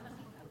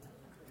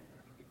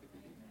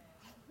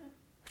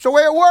 It's the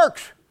way it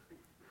works.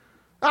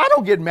 I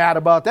don't get mad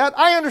about that.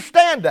 I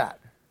understand that.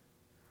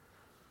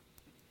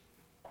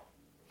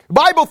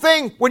 Bible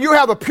thing, when you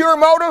have a pure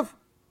motive,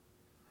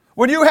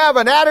 when you have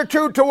an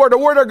attitude toward the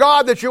Word of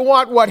God that you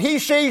want what He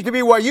sees to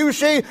be what you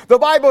see, the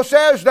Bible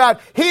says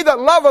that he that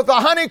loveth the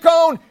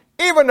honeycomb,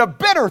 even the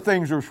bitter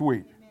things are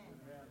sweet.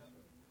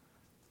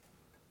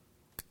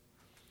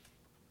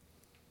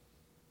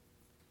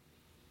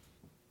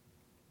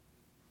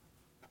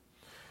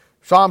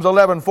 Psalms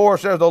 11:4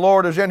 says, the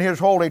Lord is in His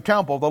holy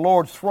temple. The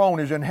Lord's throne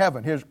is in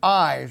heaven. His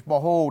eyes,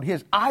 behold,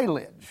 His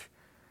eyelids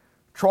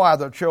try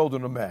the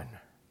children of men.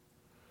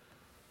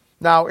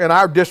 Now, in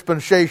our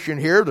dispensation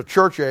here, the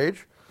church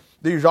age,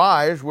 these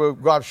eyes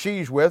God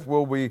sees with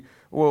will be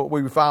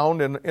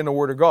found in the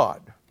Word of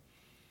God.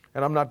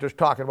 And I'm not just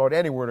talking about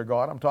any Word of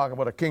God. I'm talking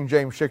about a King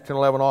James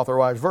 1611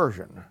 authorized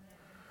version,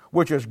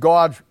 which is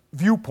God's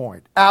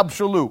viewpoint,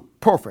 absolute,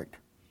 perfect.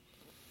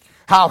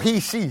 How He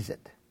sees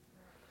it.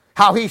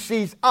 How He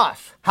sees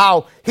us.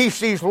 How He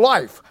sees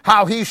life.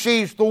 How He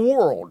sees the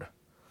world.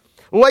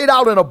 Laid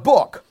out in a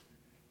book.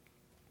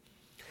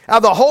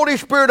 And the Holy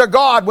Spirit of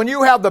God, when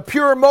you have the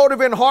pure motive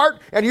in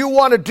heart and you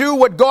want to do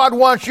what God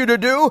wants you to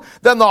do,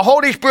 then the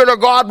Holy Spirit of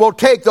God will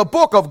take the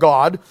book of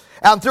God,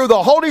 and through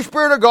the Holy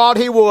Spirit of God,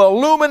 He will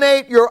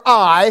illuminate your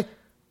eye,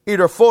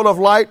 either full of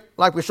light,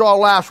 like we saw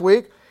last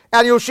week,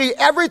 And you'll see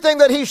everything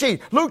that he sees.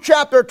 Luke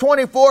chapter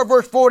 24,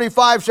 verse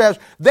 45 says,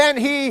 then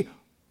he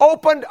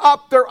opened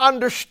up their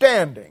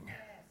understanding,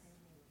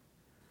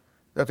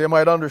 that they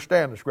might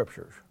understand the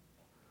Scriptures.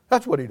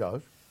 That's what he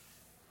does.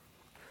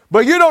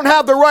 But you don't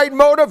have the right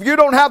motive, you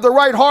don't have the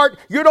right heart,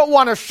 you don't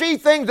want to see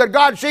things that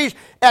God sees,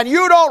 and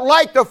you don't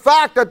like the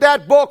fact that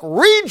that book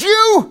reads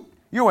you,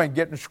 you ain't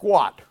getting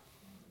squat.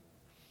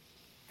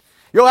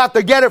 You'll have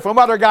to get it from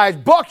other guys'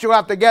 books. You'll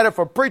have to get it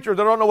from preachers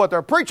that don't know what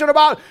they're preaching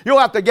about. You'll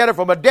have to get it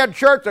from a dead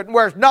church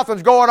where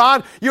nothing's going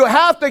on. You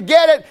have to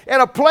get it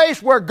in a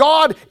place where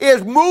God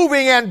is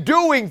moving and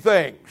doing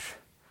things.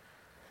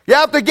 You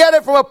have to get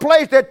it from a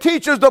place that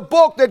teaches the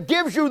book, that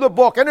gives you the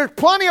book. And there's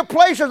plenty of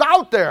places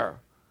out there.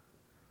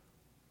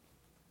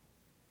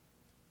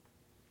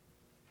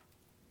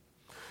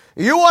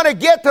 You want to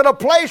get to the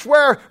place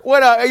where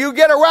when you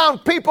get around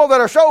people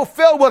that are so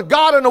filled with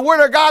God and the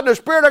Word of God and the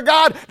Spirit of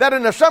God that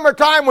in the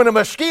summertime when a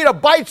mosquito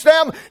bites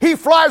them, he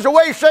flies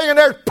away saying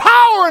there's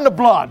power in the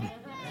blood.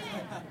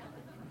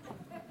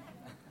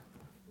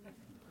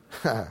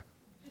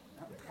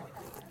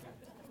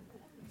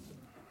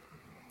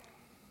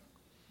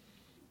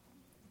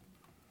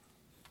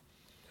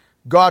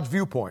 God's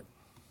viewpoint.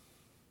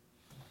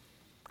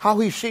 How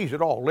he sees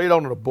it all laid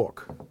out in a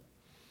book.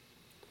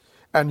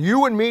 And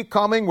you and me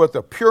coming with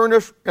the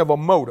pureness of a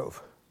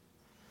motive.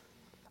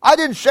 I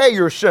didn't say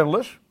you're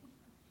sinless.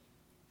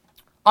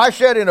 I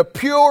said in a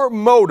pure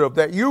motive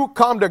that you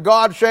come to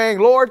God saying,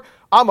 Lord,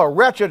 I'm a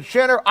wretched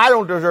sinner. I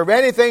don't deserve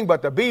anything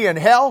but to be in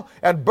hell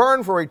and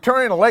burn for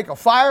eternity in a lake of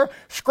fire,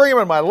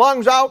 screaming my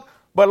lungs out.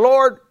 But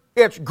Lord,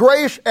 it's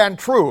grace and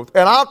truth.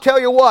 And I'll tell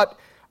you what,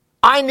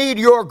 I need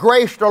your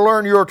grace to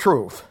learn your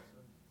truth.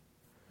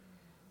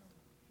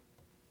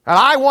 And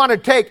I want to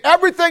take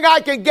everything I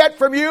can get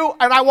from you,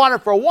 and I want it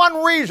for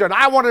one reason.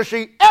 I want to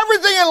see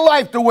everything in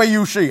life the way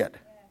you see it.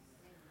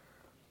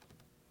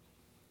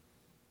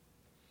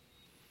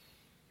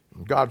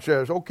 God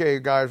says, okay,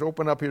 guys,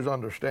 open up his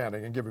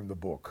understanding and give him the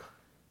book.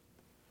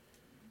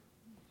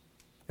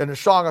 In the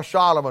Song of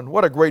Solomon,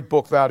 what a great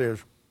book that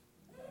is.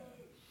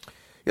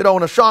 You know,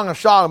 in the Song of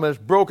Solomon, it's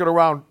broken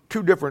around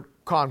two different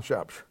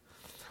concepts.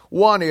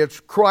 One, it's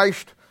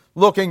Christ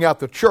looking at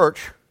the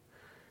church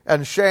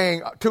and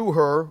saying to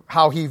her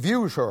how he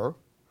views her.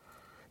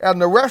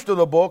 And the rest of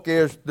the book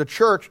is the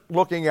church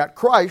looking at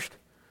Christ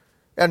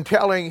and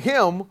telling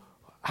him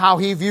how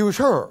he views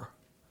her.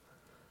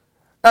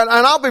 And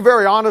I'll be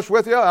very honest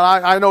with you,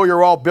 and I know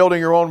you're all building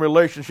your own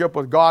relationship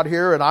with God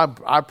here, and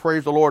I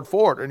praise the Lord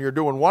for it, and you're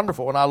doing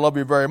wonderful, and I love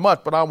you very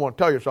much, but I want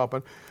to tell you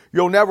something.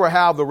 You'll never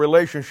have the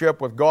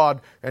relationship with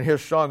God and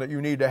his Son that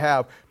you need to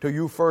have till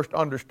you first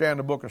understand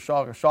the book of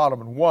Song of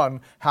Solomon.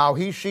 One, how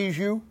he sees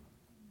you,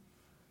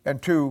 and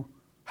two,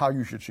 how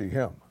you should see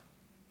him.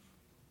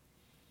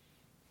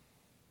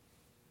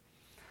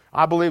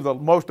 I believe that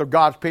most of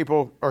God's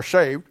people are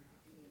saved.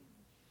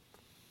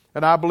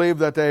 And I believe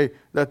that they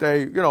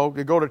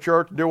go to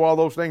church, do all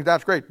those things.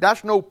 That's great.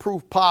 That's no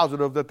proof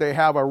positive that they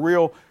have a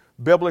real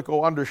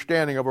biblical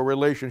understanding of a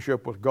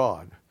relationship with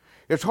God.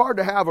 It's hard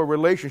to have a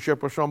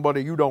relationship with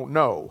somebody you don't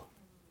know.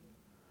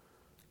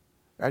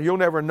 And you'll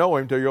never know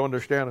him till you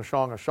understand the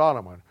Song of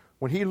Solomon.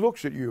 When he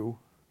looks at you,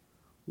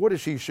 what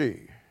does he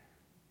see?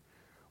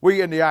 We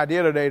get the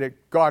idea today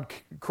that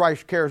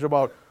Christ cares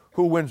about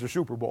who wins the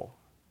Super Bowl.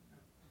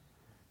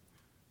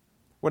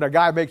 When a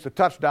guy makes a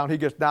touchdown, he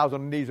gets down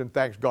on his knees and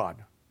thanks God.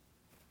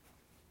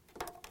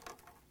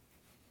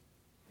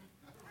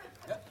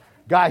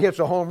 Guy hits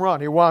a home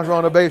run, he runs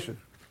on the bases.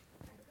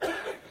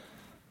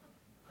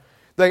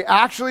 They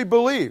actually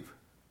believe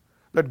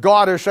that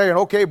God is saying,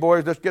 okay,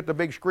 boys, let's get the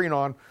big screen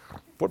on.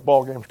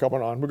 Football game's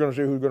coming on. We're going to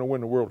see who's going to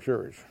win the World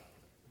Series.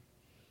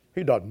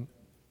 He doesn't.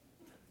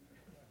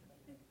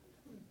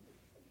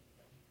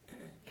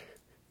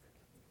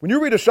 When you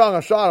read the Song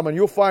of Solomon,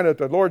 you'll find that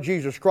the Lord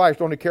Jesus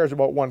Christ only cares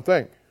about one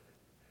thing.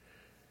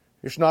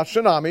 It's not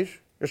tsunamis.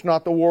 It's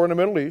not the war in the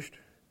Middle East.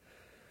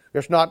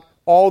 It's not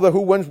all the who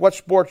wins what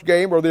sports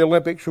game or the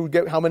Olympics,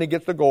 how many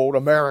gets the gold.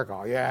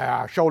 America,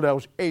 yeah, show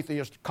those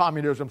atheist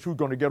communisms who's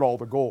going to get all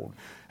the gold.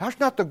 That's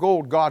not the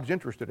gold God's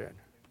interested in.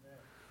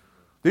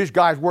 These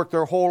guys worked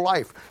their whole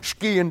life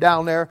skiing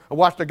down there. I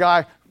watched a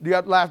guy the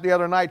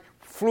other night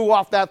flew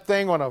off that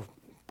thing on a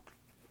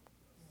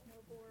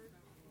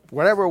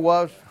whatever it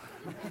was.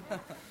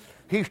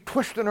 He's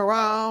twisting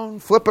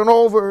around, flipping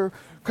over,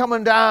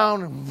 coming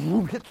down,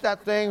 and hits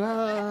that thing.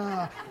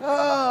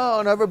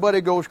 And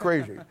everybody goes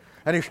crazy.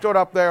 And he stood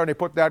up there and he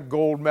put that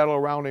gold medal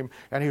around him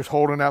and he was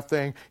holding that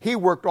thing. He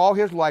worked all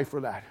his life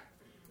for that.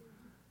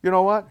 You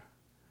know what?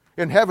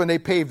 In heaven they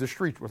paved the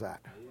streets with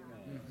that.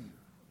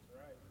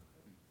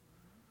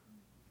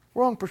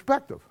 Wrong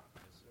perspective.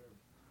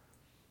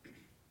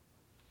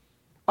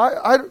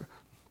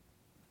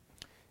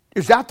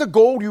 Is that the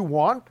gold you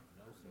want?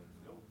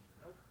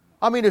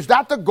 I mean, is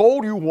that the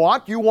gold you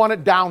want? You want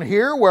it down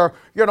here where,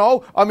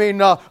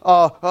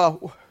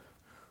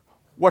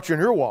 what's in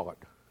your wallet?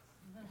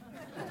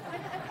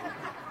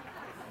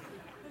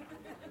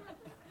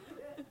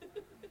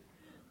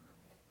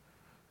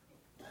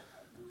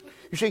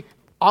 You see,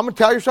 I'm going to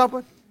tell you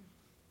something.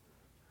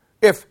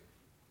 If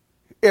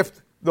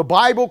the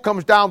Bible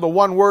comes down to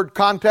one word,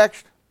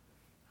 context,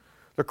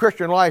 the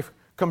Christian life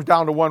comes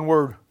down to one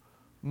word,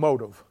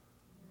 motive.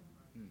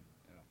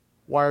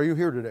 Why are you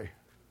here today?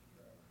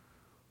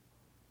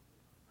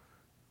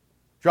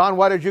 John,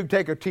 why did you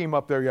take a team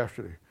up there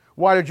yesterday?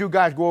 Why did you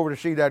guys go over to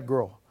see that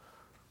girl?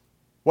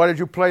 Why did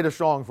you play the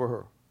song for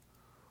her?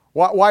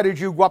 Why did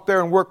you go up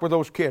there and work with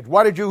those kids?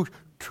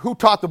 Who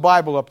taught the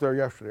Bible up there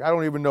yesterday? I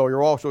don't even know.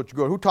 You're all so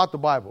good. Who taught the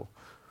Bible?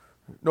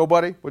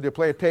 Nobody? Would you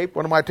play a tape?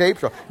 One of my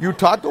tapes? You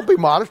taught? Don't be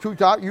modest. Who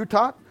taught? You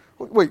taught?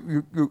 Wait,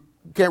 you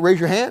can't raise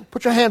your hand?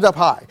 Put your hands up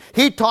high.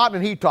 He taught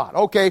and he taught.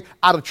 Okay,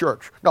 out of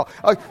church. No,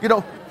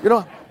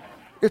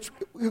 it's,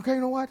 okay, you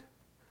know what?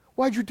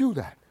 Why'd you do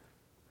that?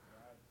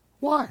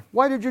 Why?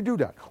 Why did you do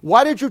that?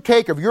 Why did you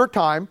take of your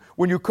time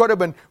when you could have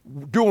been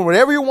doing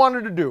whatever you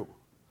wanted to do?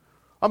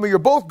 I mean, you're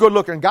both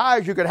good-looking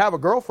guys. You could have a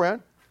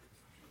girlfriend.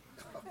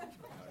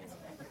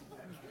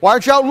 Why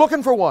aren't you out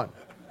looking for one?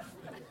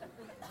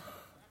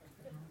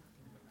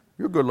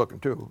 You're good-looking,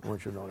 too. I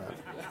want you to know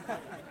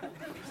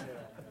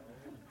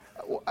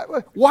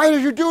that. Why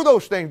did you do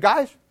those things,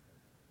 guys?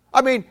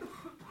 I mean,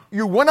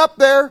 you went up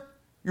there.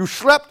 You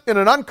slept in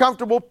an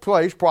uncomfortable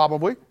place,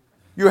 probably.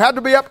 You had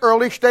to be up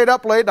early, stayed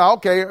up late. Now,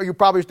 okay, you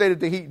probably stayed at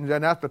the Heatons,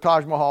 and that's the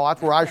Taj Mahal.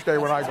 That's where I stay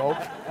when I go.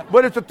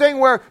 But it's a thing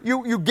where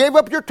you gave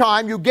up your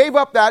time. You gave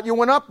up that. You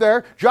went up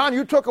there. John,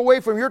 you took away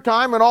from your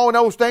time and all of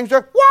those things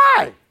there.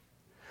 Why?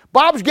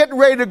 Bob's getting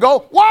ready to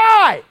go.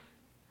 Why?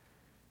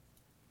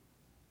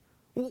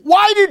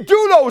 Why did you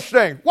do those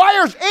things? Why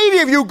there's 80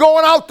 of you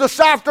going out this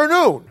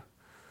afternoon?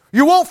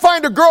 You won't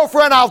find a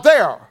girlfriend out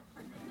there.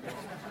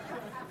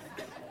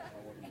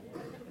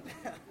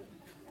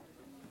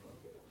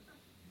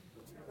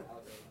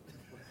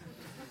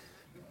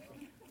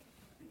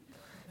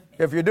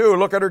 If you do,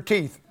 look at her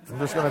teeth. I'm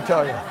just going to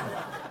tell you.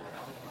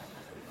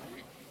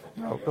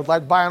 It's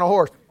like buying a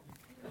horse.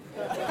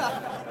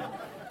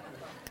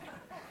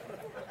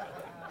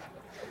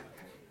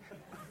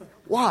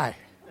 Why?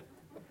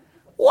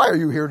 Why are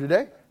you here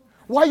today?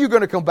 Why are you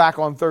going to come back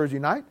on Thursday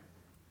night?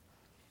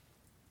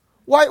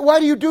 Why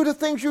do you do the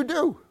things you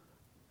do?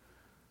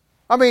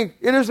 I mean,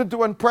 it isn't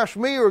to impress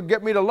me or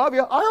get me to love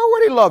you. I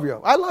already love you.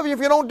 I love you if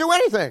you don't do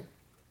anything.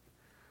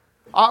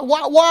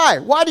 Why?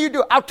 Why do you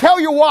do it? I'll tell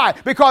you why.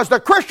 Because the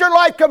Christian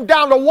life comes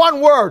down to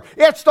one word.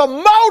 It's the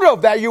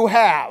motive that you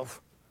have.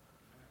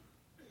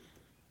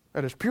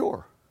 And it's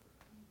pure.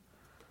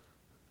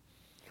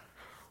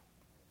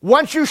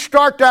 Once you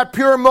start that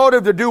pure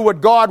motive to do what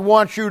God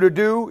wants you to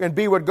do and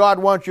be what God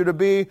wants you to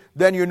be,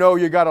 then you know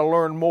you got to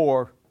learn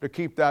more to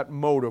keep that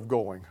motive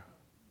going.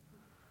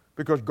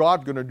 Because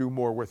God's going to do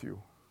more with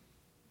you.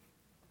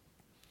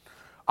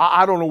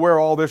 I don't know where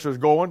all this is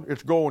going.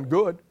 It's going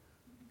good.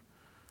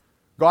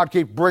 God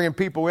keeps bringing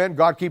people in.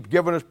 God keeps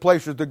giving us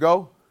places to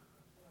go.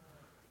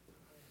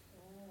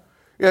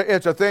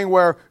 It's a thing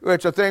where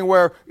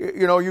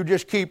you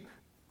just keep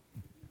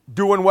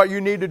doing what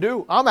you need to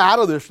do. I'm out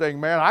of this thing,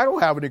 man. I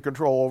don't have any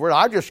control over it.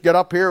 I just get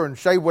up here and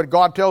say what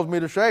God tells me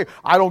to say.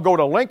 I don't go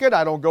to Lincoln.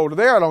 I don't go to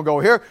there. I don't go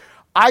here.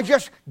 I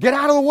just get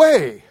out of the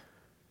way.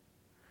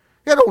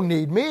 You don't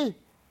need me.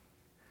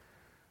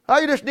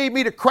 You just need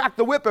me to crack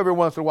the whip every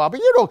once in a while. But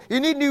you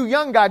need new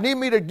young guys. Need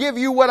me to give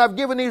you what I've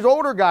given these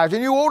older guys.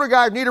 And you older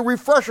guys need a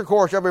refresher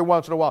course every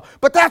once in a while.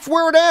 But that's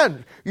where it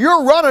ends.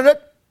 You're running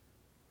it.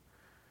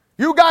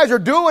 You guys are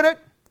doing it.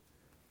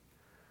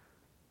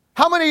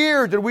 How many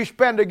years did we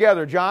spend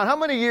together, John? How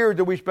many years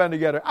did we spend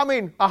together? I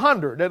mean,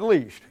 100 at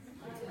least.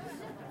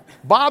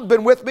 Bob's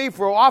been with me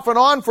for off and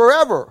on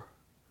forever.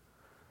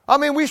 I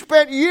mean, we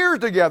spent years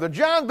together.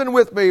 John's been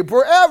with me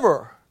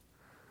forever.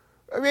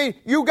 I mean,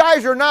 you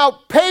guys are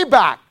now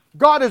payback.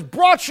 God has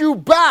brought you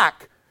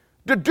back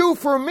to do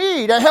for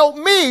me, to help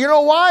me. You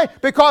know why?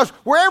 Because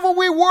wherever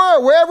we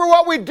were, wherever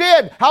what we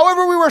did,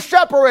 however we were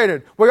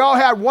separated, we all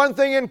had one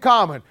thing in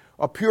common,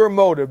 a pure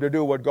motive to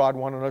do what God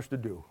wanted us to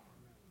do.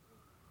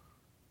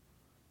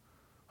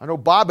 I know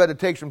Bob had to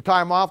take some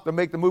time off to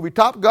make the movie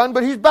Top Gun,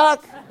 but he's back.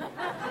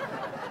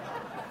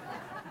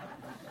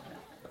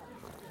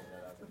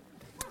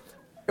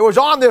 It was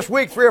on this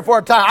week 3 or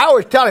 4 times. I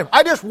always tell him,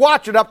 I just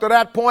watch it up to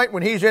that point.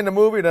 When he's in the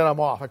movie, then I'm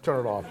off. I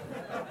turn it off.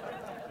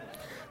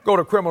 Go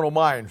to Criminal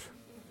Minds.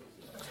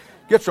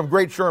 Get some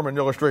great sermon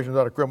illustrations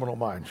out of Criminal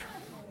Minds.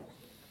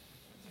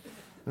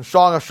 In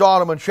Song of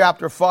Solomon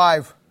chapter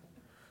 5,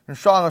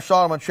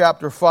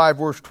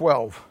 verse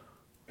 12,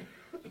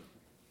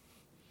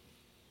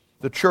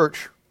 the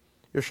church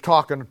is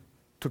talking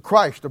to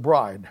Christ, the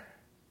bride.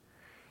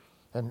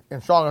 And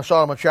in Song of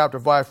Solomon chapter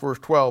 5, verse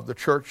 12, the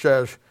church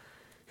says,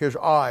 his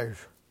eyes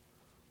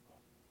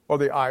are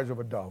the eyes of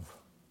a dove.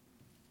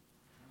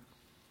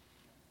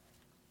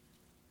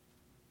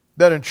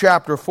 Then in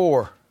chapter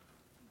 4,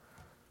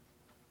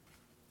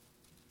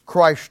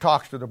 Christ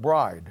talks to the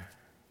bride.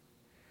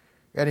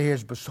 And he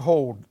is,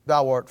 behold,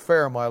 thou art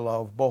fair, my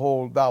love.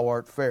 Behold, thou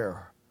art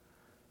fair.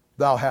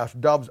 Thou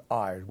hast dove's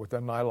eyes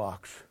within thy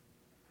locks.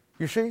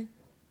 You see?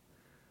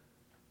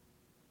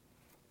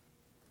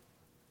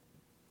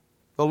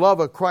 the love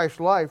of Christ's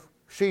life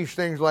sees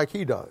things like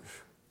he does.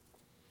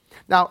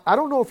 Now, I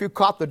don't know if you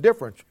caught the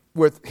difference.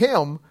 With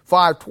him,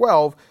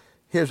 5:12,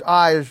 his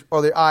eyes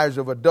are the eyes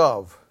of a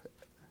dove.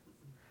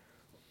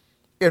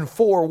 In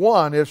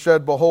 4:1, it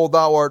said, behold,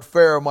 thou art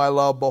fair, my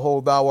love,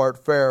 behold, thou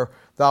art fair.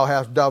 Thou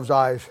hast dove's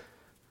eyes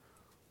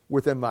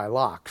within thy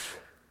locks.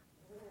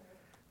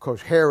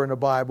 Because hair in the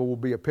Bible will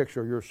be a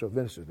picture of your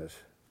submissiveness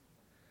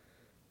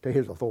to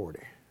his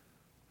authority.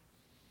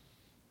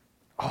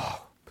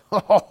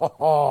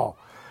 Oh.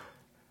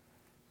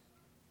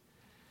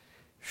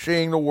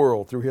 Seeing the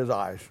world through his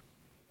eyes.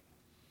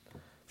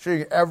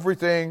 Seeing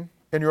everything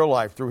in your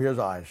life through his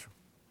eyes.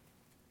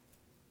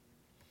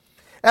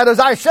 And as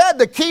I said,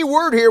 the key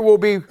word here will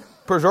be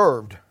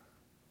preserved.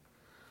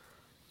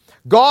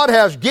 God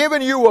has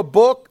given you a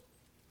book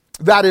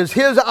that is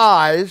his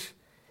eyes,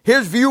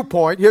 his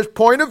viewpoint, his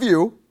point of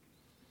view.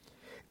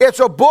 It's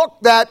a book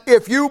that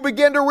if you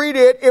begin to read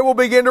it, it will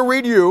begin to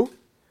read you.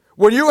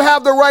 When you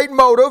have the right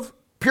motive,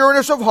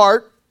 pureness of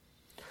heart,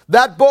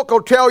 that book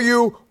will tell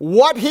you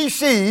what he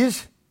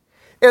sees.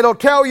 It'll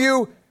tell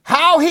you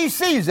how he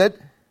sees it.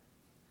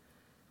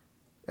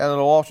 And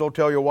it'll also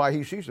tell you why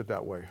he sees it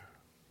that way.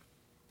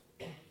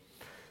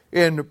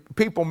 In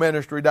people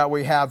ministry that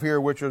we have here,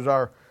 which is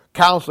our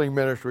counseling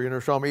ministry, and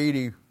there's some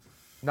 80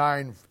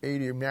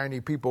 or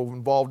 90 people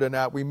involved in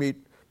that. We meet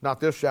not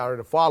this Saturday,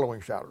 the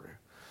following Saturday.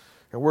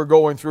 And we're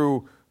going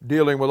through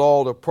dealing with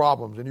all the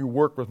problems, and you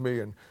work with me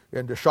in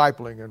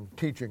discipling and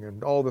teaching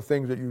and all the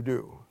things that you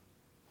do.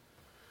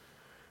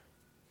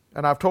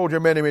 And I've told you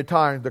many, many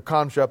times the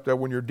concept that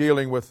when you're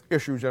dealing with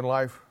issues in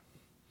life,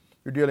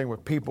 you're dealing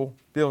with people,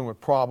 dealing with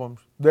problems,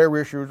 their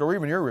issues, or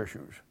even your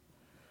issues.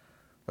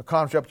 The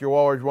concept you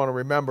always want to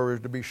remember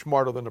is to be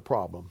smarter than the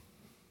problem.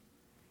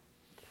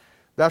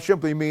 That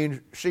simply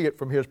means see it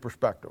from his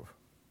perspective.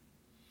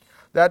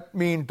 That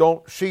means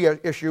don't see an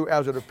issue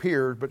as it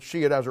appears, but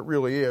see it as it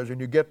really is.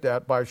 And you get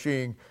that by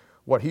seeing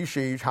what he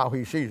sees, how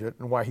he sees it,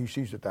 and why he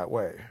sees it that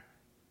way.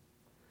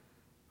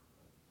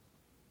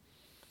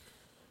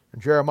 In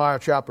Jeremiah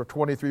chapter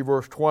 23,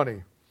 verse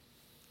 20,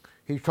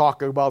 he's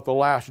talking about the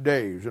last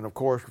days. And of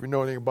course, if you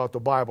know anything about the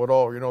Bible at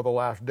all, you know the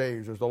last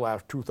days is the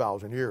last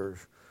 2,000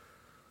 years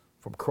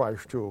from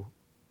Christ to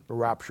the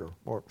rapture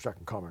or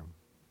second coming.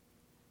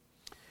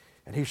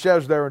 And he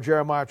says there in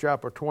Jeremiah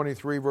chapter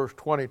 23, verse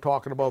 20,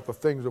 talking about the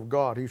things of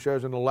God, he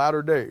says in the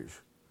latter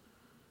days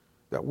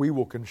that we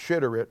will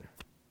consider it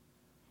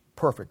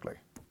perfectly.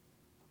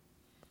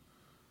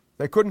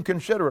 They couldn't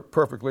consider it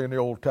perfectly in the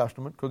Old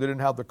Testament because they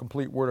didn't have the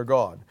complete Word of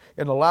God.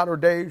 In the latter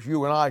days,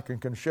 you and I can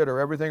consider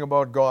everything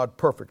about God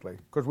perfectly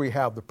because we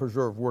have the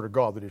preserved Word of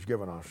God that he's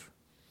given us.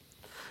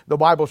 The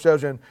Bible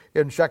says in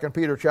 2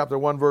 Peter chapter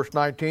 1, verse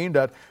 19,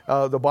 that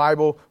the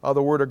Bible,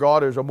 the Word of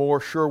God, is a more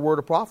sure word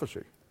of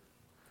prophecy.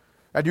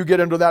 And you get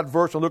into that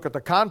verse and look at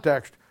the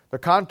context. The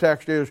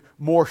context is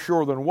more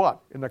sure than what?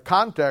 In the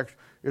context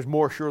is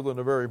more sure than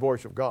the very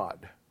voice of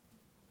God.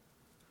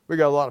 We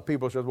got a lot of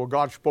people who say, well,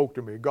 God spoke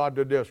to me. God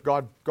did this.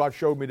 God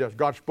showed me this.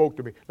 God spoke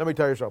to me. Let me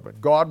tell you something.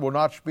 God will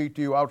not speak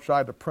to you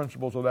outside the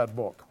principles of that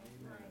book.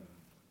 Amen.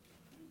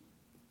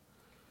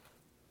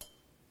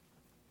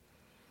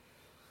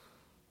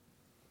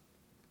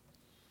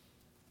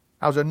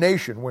 As a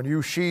nation, when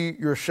you see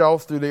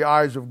yourself through the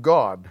eyes of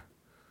God,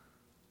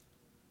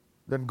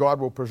 then God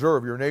will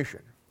preserve your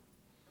nation.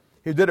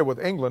 He did it with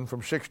England from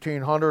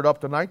 1600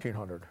 up to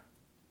 1900.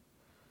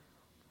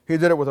 He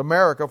did it with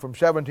America from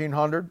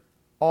 1700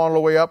 all the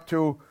way up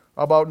to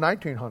about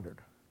 1900.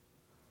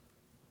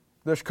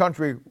 This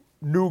country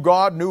knew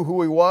God, knew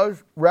who he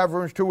was,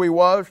 reverenced who he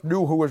was,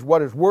 knew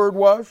what his word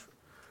was,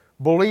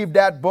 believed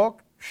that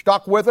book,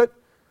 stuck with it,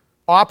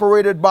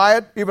 operated by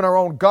it, even our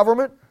own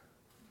government,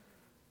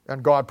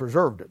 and God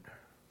preserved it.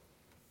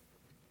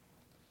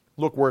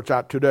 Look where it's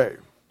at today.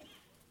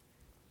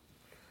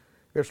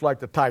 It's like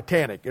the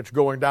Titanic. It's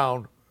going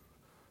down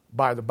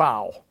by the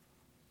bow.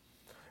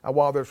 And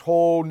while this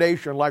whole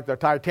nation, like the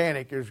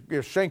Titanic,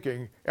 is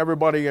sinking,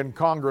 everybody in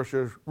Congress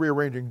is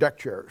rearranging deck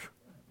chairs.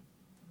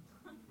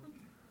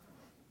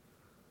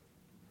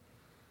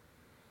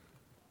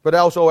 But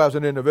also as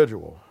an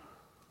individual,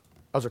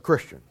 as a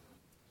Christian.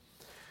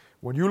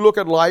 When you look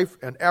at life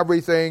and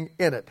everything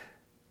in it,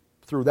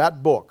 through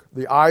that book,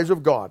 the eyes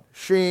of God,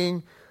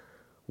 seeing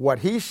what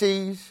he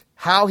sees,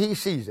 how he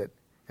sees it,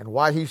 and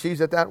why he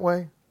sees it that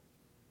way,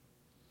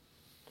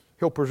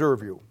 he'll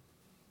preserve you.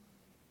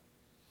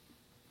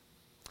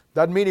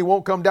 Doesn't mean he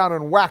won't come down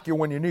and whack you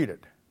when you need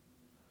it.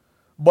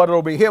 But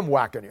it'll be him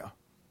whacking you.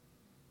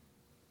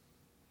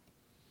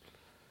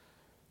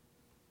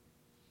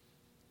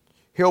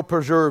 He'll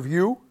preserve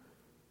you.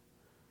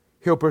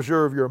 He'll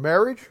preserve your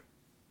marriage.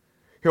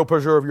 He'll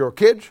preserve your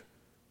kids.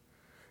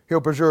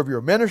 He'll preserve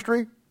your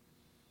ministry.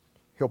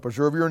 He'll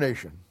preserve your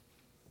nation.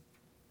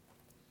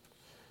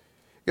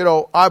 You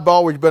know, I've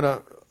always been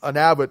an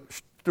avid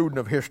student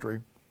of history.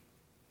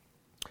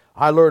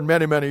 I learned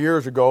many, many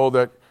years ago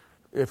that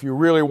if you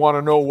really want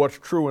to know what's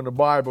true in the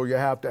Bible, you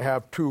have to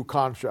have two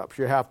concepts.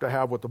 You have to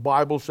have what the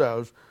Bible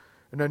says,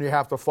 and then you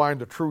have to find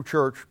the true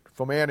church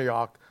from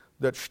Antioch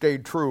that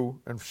stayed true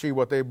and see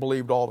what they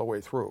believed all the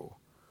way through.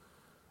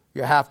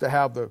 You have to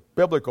have the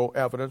biblical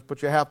evidence,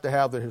 but you have to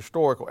have the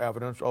historical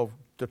evidence of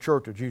the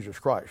Church of Jesus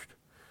Christ.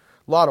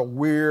 A lot of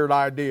weird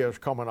ideas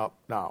coming up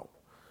now.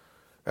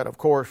 And of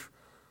course,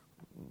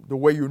 the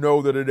way you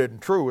know that it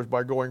isn't true is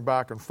by going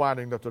back and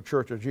finding that the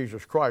Church of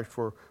Jesus Christ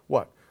for,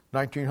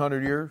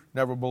 1900 years,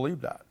 never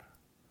believed that.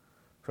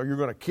 So you're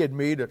going to kid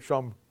me that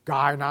some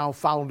guy now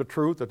found the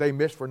truth that they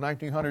missed for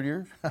 1900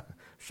 years?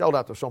 Sell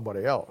that to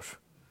somebody else.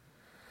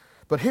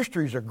 But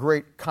history is a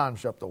great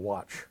concept to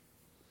watch.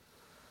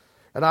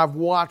 And I've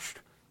watched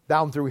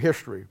down through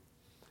history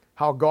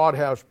how God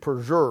has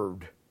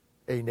preserved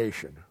a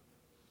nation.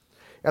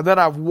 And then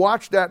I've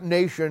watched that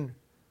nation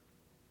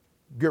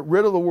get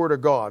rid of the Word of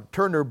God,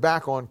 turn their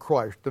back on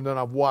Christ, and then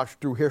I've watched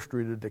through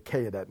history the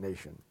decay of that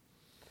nation.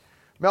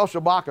 Mel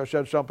Sabaka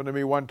said something to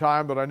me one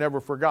time that I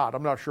never forgot.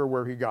 I'm not sure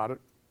where he got it.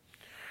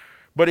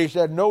 But he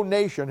said, no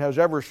nation has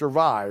ever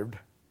survived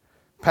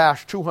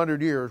past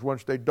 200 years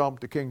once they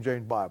dumped the King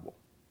James Bible.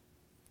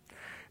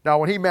 Now,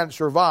 when he meant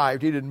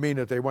survived, he didn't mean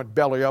that they went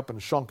belly up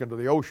and sunk into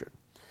the ocean.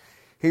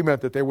 He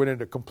meant that they went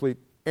into complete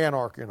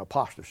anarchy and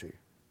apostasy.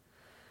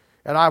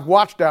 And I've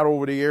watched that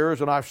over the years,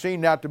 and I've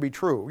seen that to be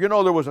true. You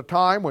know, there was a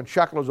time when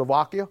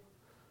Czechoslovakia,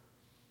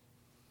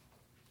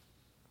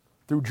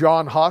 through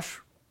John Huss,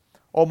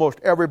 almost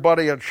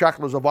everybody in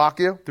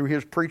Czechoslovakia, through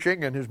his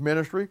preaching and his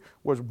ministry,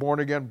 was a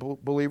born-again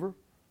believer.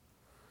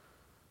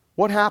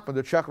 What happened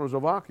to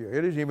Czechoslovakia?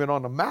 It isn't even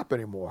on the map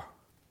anymore.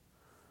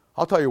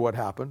 I'll tell you what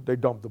happened. They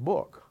dumped the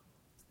book.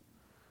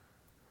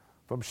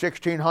 From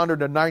 1600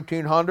 to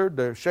 1900,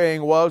 the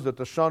saying was that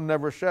the sun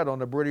never set on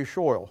the British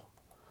soil.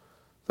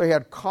 They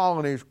had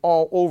colonies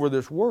all over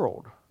this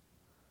world,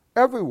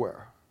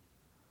 everywhere.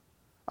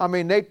 I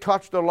mean, they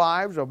touched the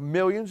lives of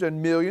millions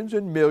and millions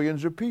and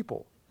millions of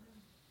people.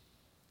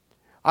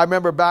 I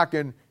remember back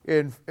in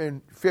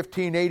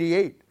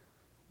 1588,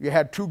 you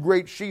had two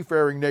great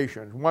seafaring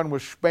nations. One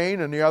was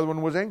Spain and the other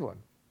one was England.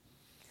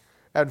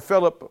 And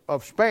Philip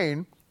of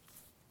Spain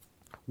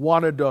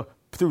wanted to,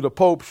 through the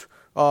popes,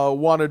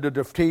 wanted to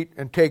defeat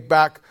and take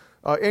back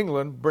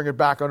England, bring it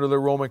back under the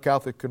Roman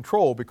Catholic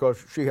control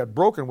because she had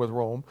broken with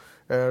Rome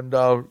and,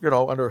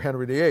 under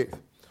Henry VIII.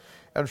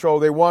 And so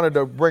they wanted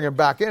to bring him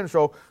back in.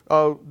 So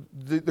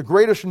the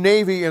greatest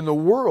navy in the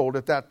world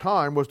at that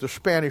time was the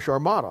Spanish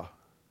Armada.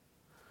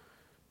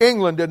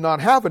 England did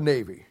not have a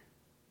navy.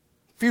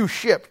 Few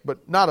ships,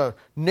 but not a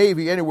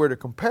navy anywhere to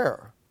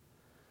compare.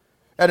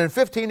 And in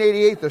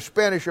 1588, the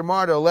Spanish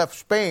Armada left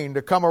Spain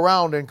to come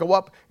around and go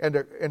up and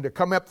to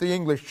come up the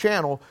English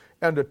Channel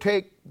and to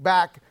take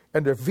back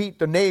and defeat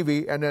the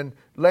navy and then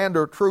land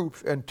their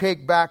troops and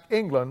take back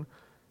England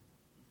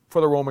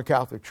for the Roman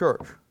Catholic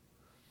Church.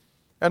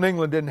 And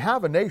England didn't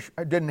have a nation,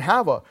 didn't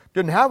have a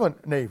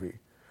navy.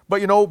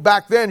 But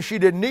back then she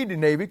didn't need a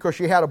navy because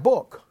she had a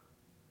book.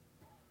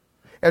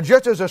 And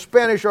just as the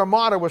Spanish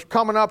Armada was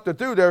coming up to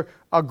do there,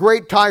 a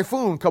great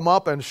typhoon come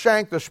up and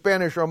sank the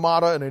Spanish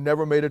Armada, and they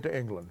never made it to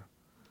England.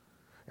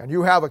 And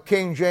you have a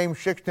King James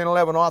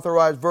 1611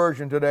 authorized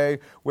version today,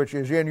 which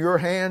is in your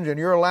hands, in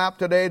your lap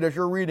today that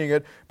you're reading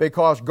it,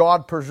 because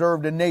God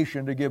preserved a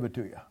nation to give it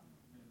to you.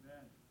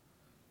 Amen.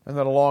 And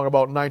then along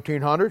about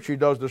 1900, she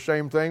does the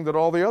same thing that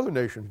all the other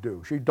nations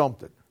do. She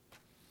dumped it.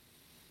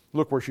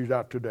 Look where she's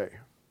at today.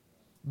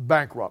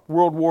 Bankrupt.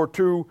 World War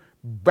II,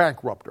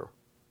 bankrupt her.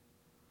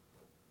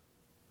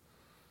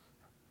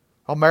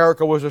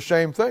 America was the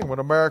same thing. When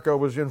America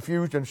was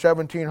infused in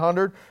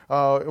 1700,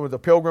 when the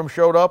Pilgrims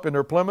showed up in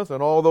their Plymouth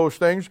and all those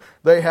things,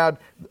 they had,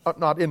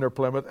 not in their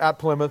Plymouth, at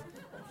Plymouth.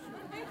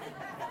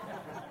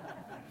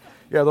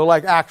 Yeah, they're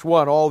like Acts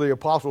 1. All the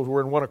apostles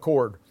were in one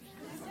accord.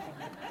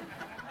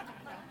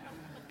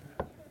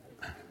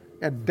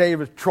 And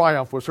David's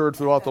triumph was heard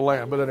throughout the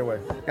land. But anyway,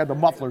 had the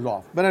mufflers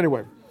off. But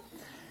anyway,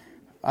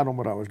 I don't know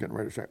what I was getting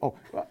ready to say. Oh,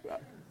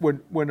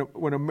 when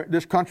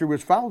this country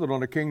was founded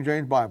on the King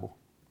James Bible.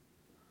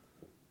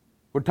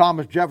 When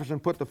Thomas Jefferson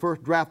put the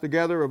first draft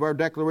together of our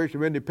Declaration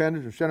of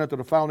Independence and sent it to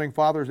the Founding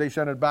Fathers, they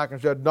sent it back and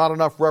said, not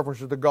enough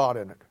references to God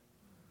in it.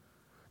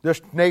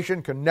 This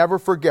nation can never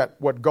forget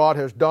what God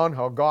has done,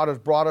 how God has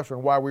brought us,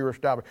 and why we were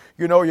established.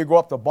 You go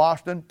up to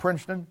Boston,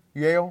 Princeton,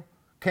 Yale,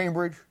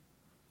 Cambridge,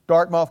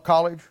 Dartmouth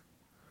College,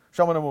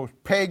 some of the most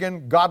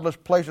pagan, godless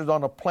places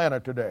on the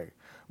planet today.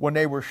 When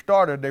they were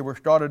started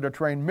to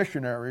train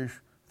missionaries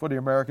for the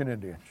American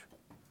Indians.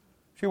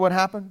 See what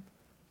happened?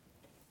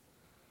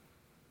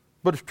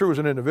 But it's true as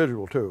an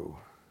individual too,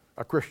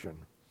 a Christian.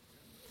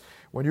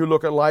 When you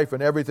look at life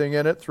and everything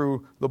in it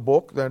through the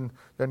book, then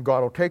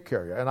God will take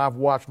care of you. And I've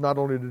watched not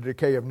only the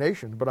decay of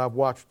nations, but I've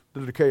watched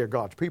the decay of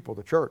God's people,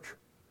 the church.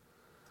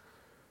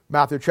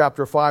 Matthew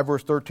chapter 5,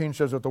 verse 13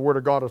 says that the Word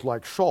of God is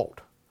like salt.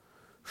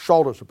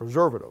 Salt is a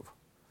preservative.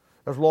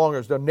 As long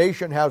as the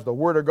nation has the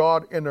Word of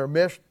God in their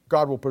midst,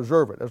 God will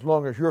preserve it. As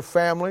long as your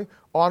family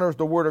honors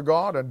the Word of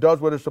God and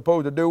does what it's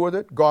supposed to do with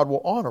it, God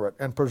will honor it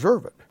and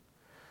preserve it.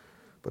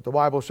 But the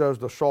Bible says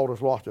the salt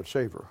has lost its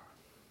savor.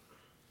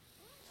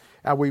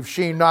 And we've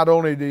seen not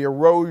only the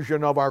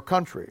erosion of our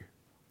country,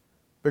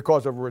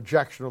 because of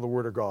rejection of the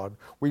Word of God.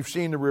 We've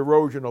seen the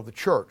erosion of the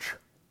church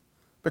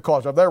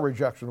because of their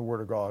rejection of the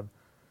Word of God.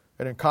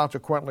 And then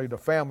consequently, the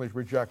families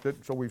reject it,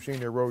 so we've seen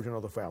the erosion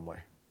of the family.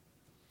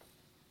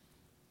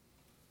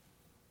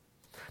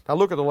 Now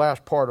look at the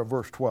last part of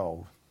verse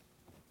 12.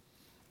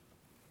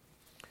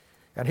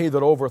 And he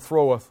that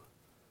overthroweth,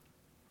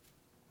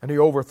 and he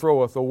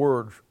overthroweth the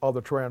words of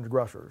the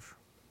transgressors.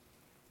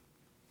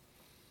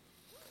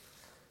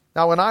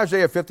 Now in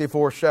Isaiah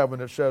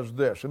 54:7 it says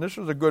this, and this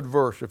is a good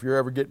verse if you're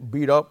ever getting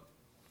beat up.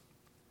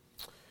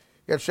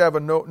 It says,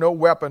 no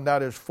weapon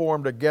that is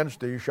formed against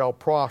thee shall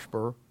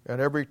prosper,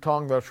 and every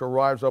tongue that shall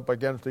rise up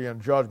against thee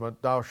in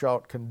judgment thou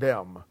shalt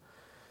condemn.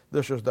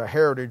 This is the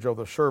heritage of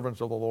the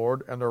servants of the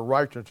Lord, and their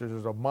righteousness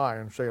is of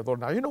mine, saith the Lord.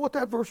 Now you know what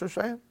that verse is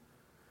saying?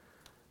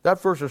 That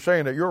verse is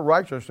saying that your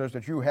righteousness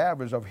that you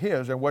have is of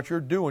His, and what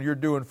you're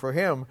doing for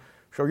Him,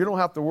 so you don't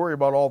have to worry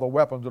about all the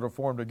weapons that are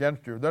formed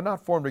against you. They're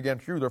not formed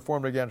against you, they're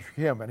formed against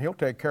Him, and He'll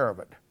take care of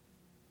it.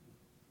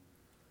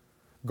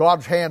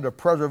 God's hand of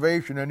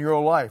preservation in your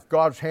life,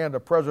 God's hand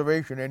of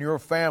preservation in your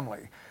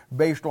family,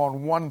 based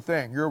on one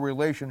thing, your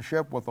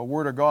relationship with the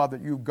Word of God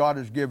that God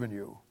has given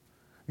you.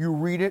 You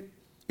read it,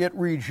 it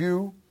reads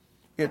you,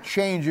 it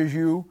changes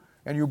you,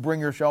 and you bring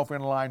yourself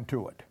in line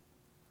to it.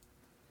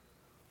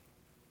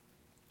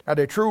 And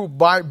a true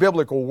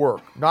biblical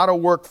work, not a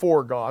work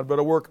for God, but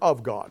a work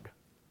of God,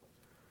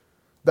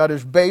 that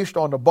is based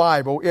on the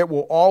Bible, it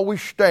will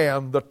always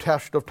stand the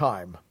test of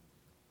time.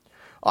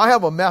 I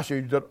have a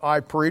message that I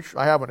preach.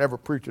 I haven't ever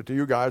preached it to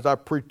you guys. I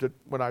preached it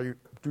when I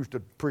used to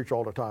preach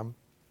all the time.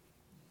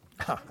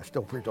 I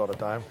still preach all the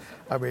time.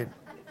 I mean,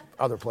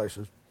 other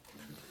places.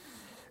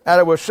 And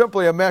it was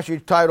simply a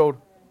message titled,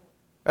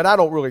 and I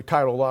don't really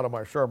title a lot of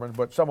my sermons,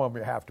 but some of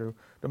them you have to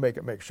make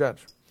it make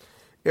sense.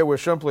 It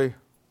was simply,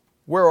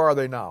 where are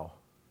they now?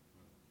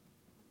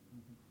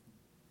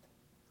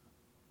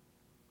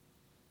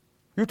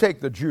 You take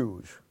the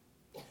Jews,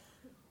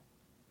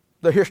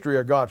 the history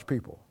of God's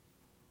people.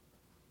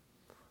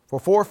 For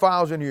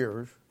 4,000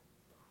 years,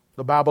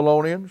 the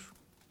Babylonians,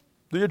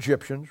 the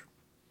Egyptians,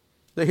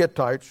 the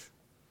Hittites,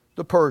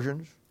 the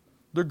Persians,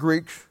 the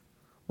Greeks,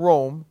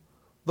 Rome,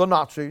 the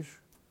Nazis,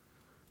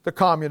 the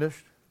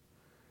communists,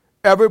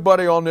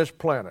 everybody on this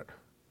planet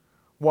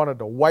wanted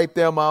to wipe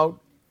them out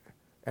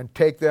and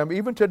take them,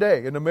 even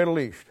today in the Middle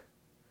East.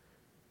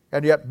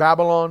 And yet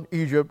Babylon,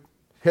 Egypt,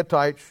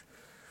 Hittites,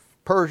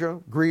 Persia,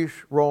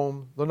 Greece,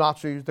 Rome, the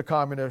Nazis, the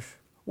communists,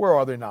 where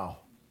are they now?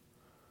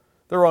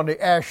 They're on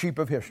the ash heap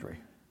of history.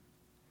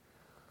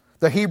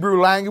 The Hebrew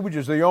language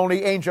is the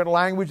only ancient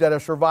language that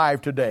has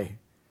survived today.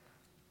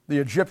 The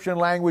Egyptian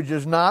language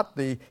is not.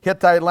 The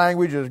Hittite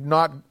language is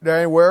not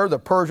anywhere. The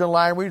Persian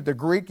language, the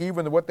Greek,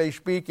 even what they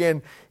speak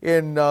in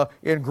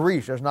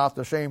Greece is not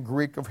the same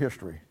Greek of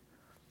history.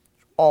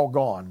 It's all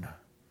gone.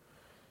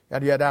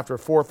 And yet after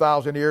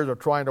 4,000 years of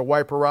trying to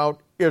wipe her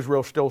out,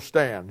 Israel still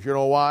stands. You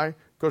know why?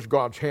 Because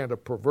God's hand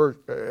of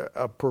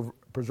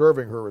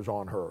preserving her is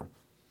on her.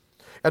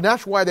 And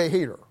that's why they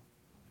hate her.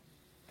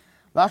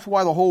 That's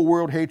why the whole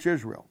world hates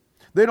Israel.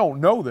 They don't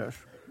know this.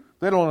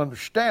 They don't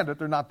understand it.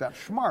 They're not that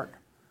smart.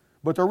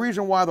 But the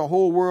reason why the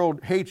whole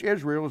world hates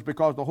Israel is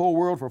because the whole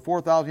world for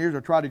 4,000 years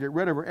have tried to get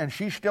rid of her, and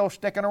she's still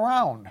sticking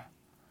around.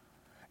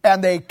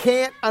 And they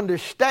can't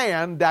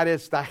understand that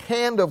it's the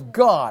hand of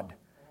God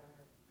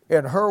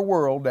in her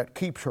world that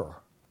keeps her.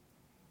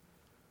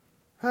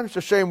 And it's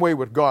the same way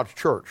with God's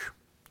church,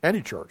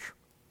 any church.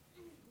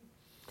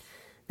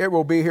 It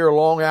will be here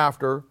long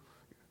after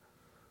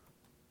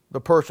the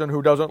person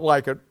who doesn't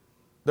like it,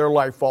 their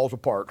life falls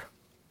apart.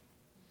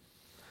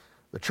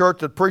 The church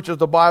that preaches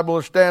the Bible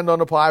and stands on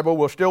the Bible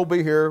will still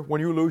be here when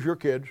you lose your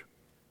kids.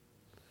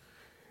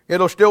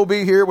 It'll still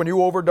be here when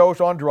you overdose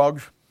on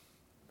drugs.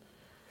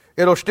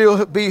 It'll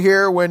still be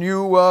here when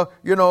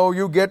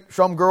you get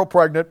some girl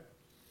pregnant.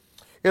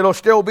 It'll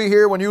still be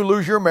here when you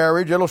lose your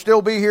marriage. It'll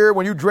still be here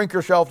when you drink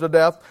yourself to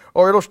death.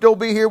 Or it'll still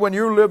be here when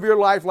you live your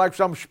life like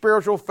some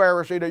spiritual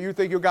Pharisee that you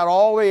think you got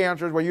all the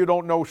answers when you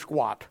don't know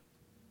squat.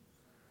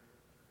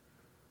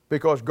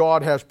 Because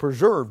God has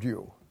preserved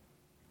you.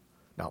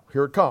 Now,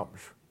 here it comes.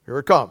 Here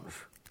it comes.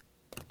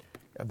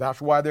 And that's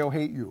why they'll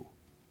hate you.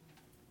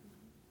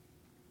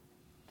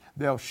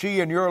 They'll see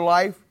in your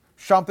life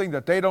something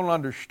that they don't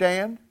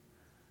understand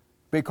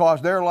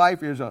because their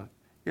life is a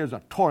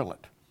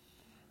toilet.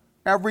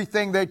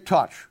 Everything they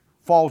touch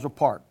falls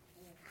apart.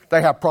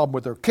 They have a problem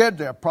with their kids.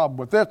 They have a problem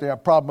with this. They have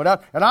a problem with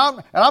that. And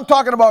I'm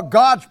talking about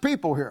God's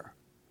people here.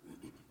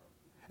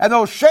 And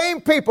those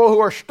same people who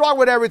are struck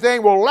with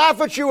everything will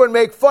laugh at you and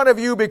make fun of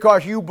you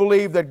because you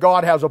believe that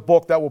God has a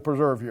book that will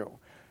preserve you.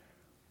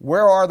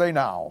 Where are they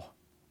now?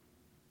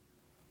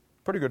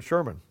 Pretty good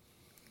sermon.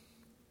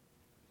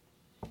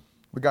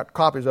 We got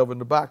copies of it in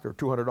the back. They're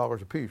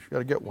 $200 a piece. You got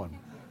to get one.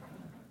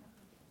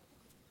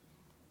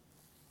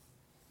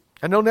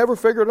 And they'll never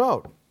figure it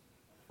out.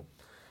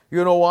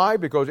 You know why?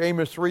 Because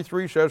Amos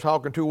 3:3 says, how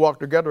can two walk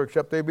together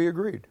except they be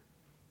agreed?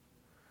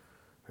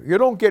 You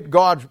don't get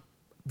God's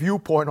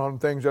viewpoint on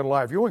things in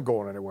life. You ain't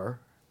going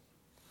anywhere.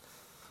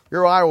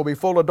 Your eye will be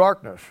full of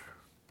darkness.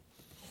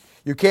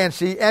 You can't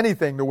see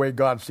anything the way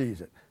God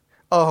sees it.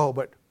 Oh,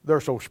 but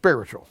they're so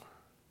spiritual.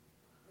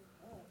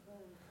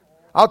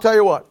 I'll tell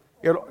you what,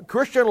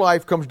 Christian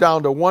life comes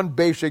down to one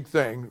basic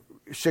thing,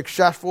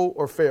 successful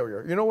or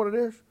failure. You know what it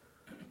is?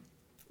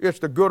 It's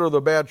the good or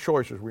the bad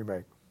choices we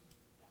make.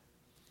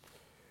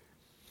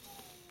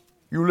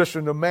 You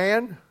listen to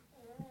man,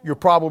 you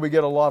probably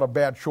get a lot of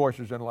bad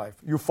choices in life.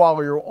 You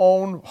follow your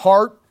own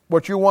heart,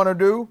 what you want to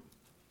do,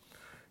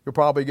 you'll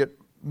probably get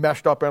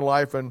messed up in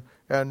life and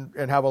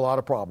have a lot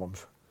of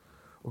problems.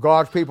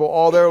 God's people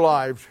all their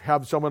lives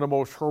have some of the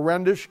most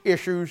horrendous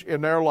issues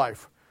in their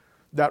life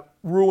that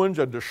ruins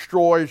and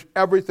destroys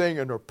everything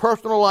in their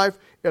personal life,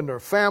 in their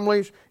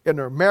families, in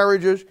their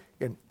marriages,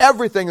 in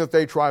everything that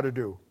they try to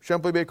do,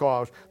 simply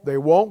because they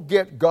won't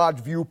get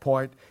God's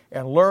viewpoint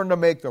and learn to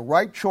make the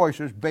right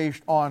choices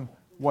based on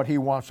what He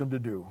wants them to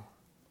do.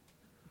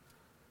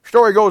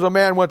 Story goes, a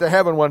man went to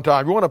heaven one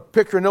time. You want to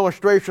picture an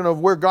illustration of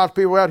where God's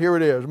people are at? Here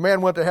it is. A man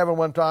went to heaven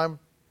one time,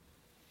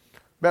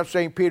 met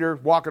St. Peter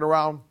walking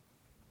around.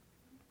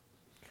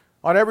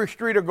 On every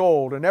street of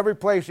gold and every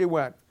place he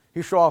went,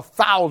 he saw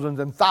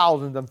thousands and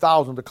thousands and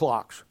thousands of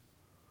clocks.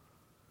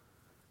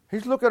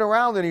 He's looking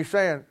around and he's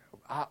saying,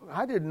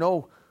 I didn't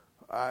know,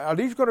 are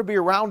these going to be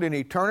around in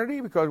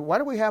eternity? Because why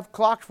do we have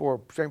clocks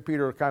for? St.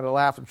 Peter kind of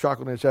laughed and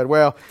chuckled and said,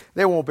 well,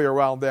 they won't be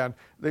around then.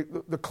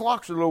 The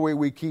clocks are the way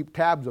we keep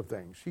tabs of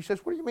things. He says,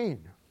 what do you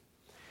mean?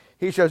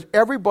 He says,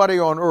 everybody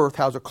on earth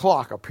has a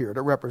clock up here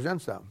that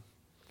represents them.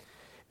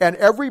 And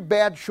every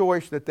bad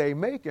choice that they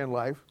make in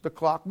life, the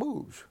clock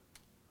moves.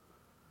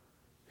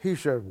 He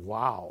said,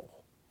 wow.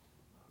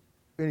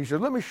 And he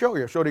said, let me show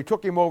you. So they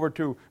took him over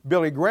to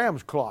Billy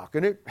Graham's clock,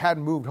 and it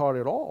hadn't moved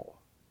hardly at all.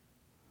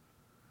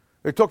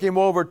 They took him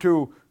over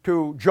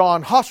to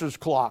John Huss's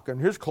clock, and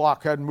his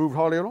clock hadn't moved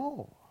hardly at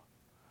all.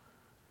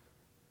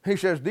 He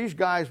says, these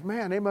guys,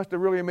 man, they must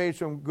have really made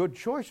some good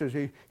choices.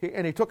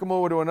 He took him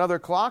over to another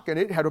clock, and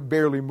it had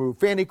barely moved.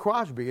 Fanny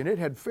Crosby, and it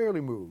had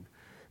fairly moved.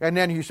 And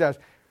then he says,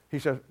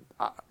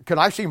 can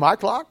I see my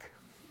clock?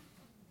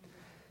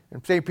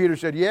 And St. Peter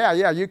said,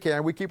 yeah, you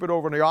can. We keep it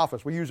over in the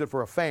office. We use it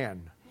for a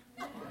fan.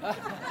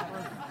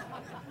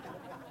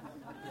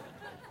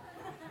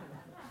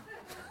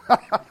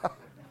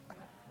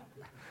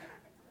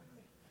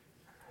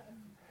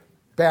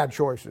 Bad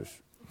choices.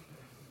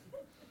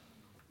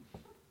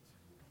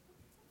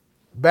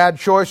 Bad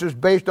choices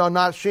based on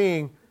not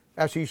seeing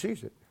as He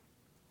sees it.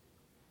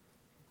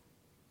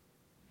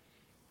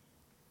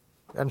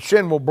 And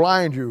sin will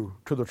blind you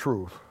to the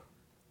truth.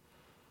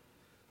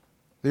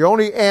 The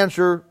only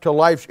answer to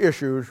life's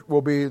issues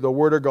will be the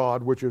Word of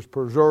God, which is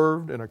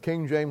preserved in a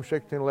King James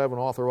 1611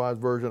 authorized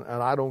version,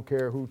 and I don't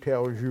care who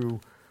tells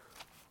you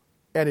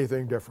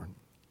anything different.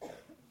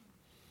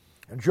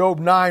 And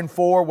Job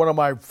 9:4, one of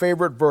my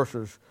favorite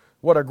verses,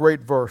 what a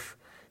great verse.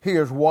 He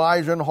is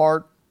wise in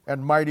heart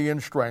and mighty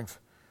in strength,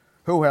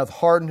 who hath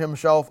hardened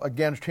himself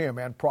against him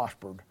and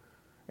prospered.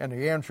 And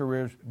the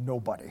answer is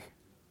nobody.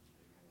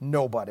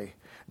 Nobody.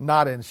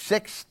 Not in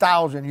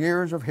 6,000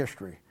 years of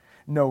history.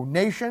 No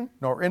nation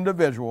nor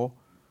individual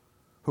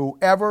who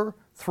ever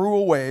threw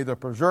away the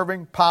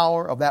preserving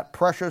power of that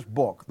precious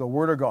book, the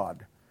Word of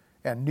God,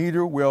 and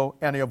neither will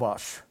any of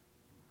us.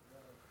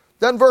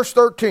 Then verse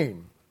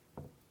 13,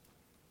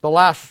 the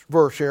last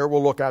verse here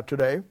we'll look at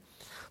today.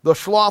 The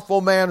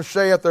slothful man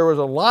saith, there is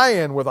a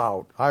lion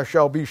without, I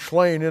shall be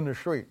slain in the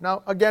street.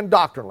 Now, again,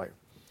 doctrinally,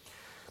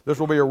 this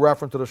will be a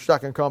reference to the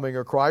second coming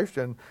of Christ,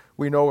 and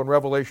we know in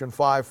Revelation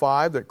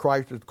 5:5 that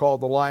Christ is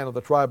called the Lion of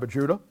the tribe of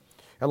Judah.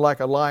 And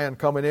like a lion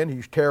coming in,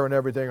 He's tearing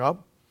everything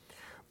up.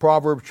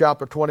 Proverbs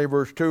chapter 20,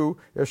 verse 2,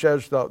 it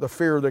says, the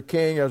fear of the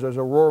king is as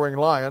a roaring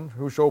lion.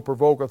 Whoso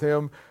provoketh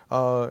him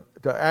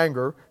to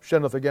anger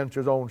sinneth against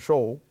his own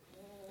soul.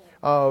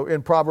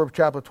 In Proverbs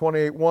chapter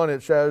 28:1,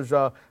 it says,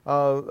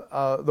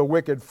 the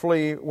wicked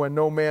flee when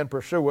no man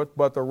pursueth,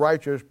 but the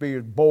righteous be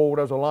as bold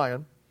as a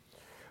lion.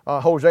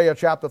 Hosea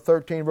chapter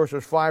 13,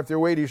 verses 5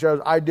 through 8, he says,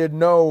 I did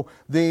know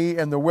thee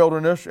in the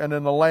wilderness and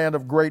in the land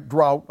of great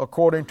drought.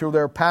 According to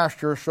their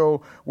pasture,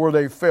 so were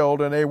they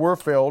filled, and they were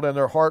filled, and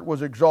their heart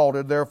was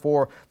exalted.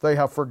 Therefore they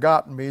have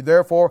forgotten me.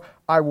 Therefore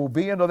I will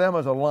be unto them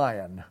as a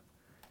lion,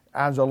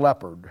 as a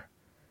leopard.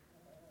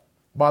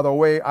 By the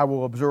way, I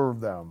will observe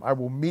them. I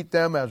will meet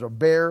them as a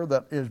bear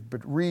that is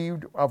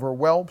bereaved of her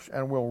whelps,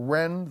 and will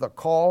rend the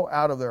caul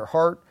out of their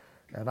heart.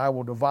 And I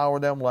will devour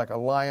them like a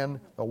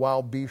lion, the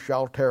wild beast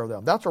shall tear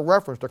them. That's a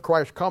reference to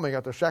Christ coming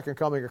at the second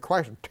coming of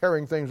Christ and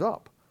tearing things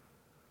up.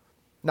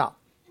 Now,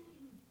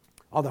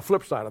 on the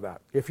flip side of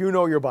that, if you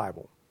know your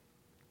Bible,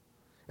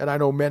 and I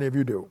know many of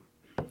you do,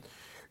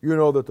 you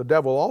know that the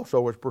devil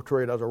also is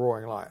portrayed as a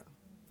roaring lion.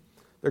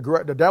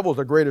 The devil is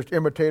the greatest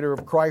imitator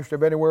of Christ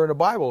of anywhere in the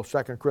Bible,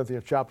 2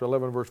 Corinthians chapter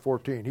 11, verse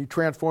 14. He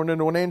transformed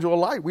into an angel of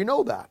light. We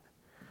know that.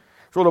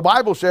 So the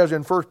Bible says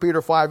in 1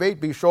 Peter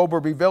 5:8, be sober,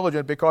 be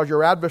vigilant, because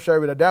your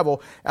adversary the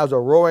devil, as a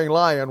roaring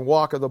lion,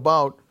 walketh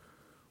about,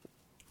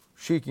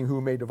 seeking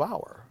whom may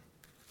devour.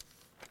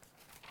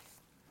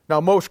 Now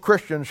most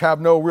Christians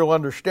have no real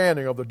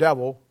understanding of the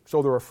devil,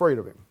 so they're afraid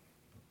of him.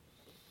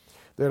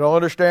 They don't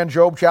understand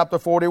Job chapter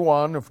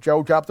 41, of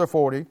Job chapter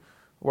 40,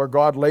 where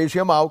God lays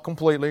him out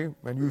completely,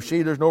 and you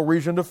see there's no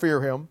reason to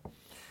fear him.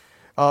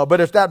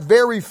 But it's that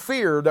very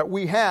fear that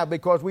we have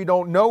because we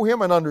don't know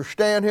him and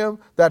understand him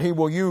that he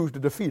will use to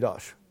defeat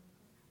us.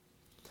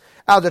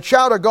 As a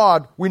child of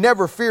God, we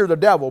never fear the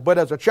devil, but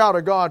as a child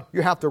of God,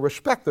 you have to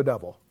respect the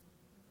devil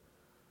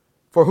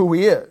for who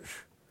he is.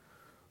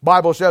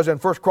 Bible says in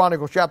 1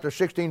 Chronicles chapter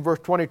 16, verse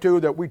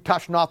 22, that we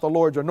touch not the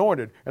Lord's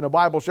anointed. And the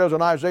Bible says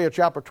in Isaiah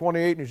chapter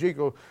 28 and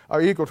Ezekiel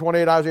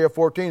 28, Isaiah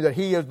 14, that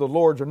he is the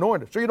Lord's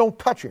anointed. So you don't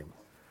touch him.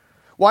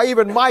 Why,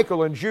 even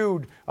Michael in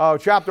Jude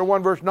chapter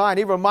 1, verse 9,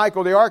 even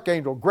Michael the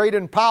archangel, great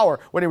in power,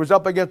 when he was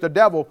up against the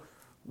devil,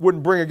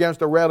 wouldn't bring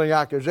against a railing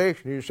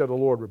accusation. He said, the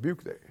Lord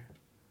rebuke thee.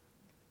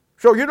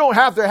 So you don't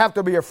have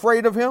to be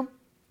afraid of him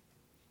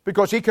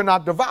because he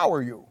cannot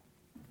devour you.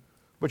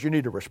 But you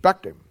need to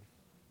respect him.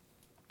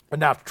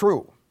 And that's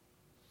true.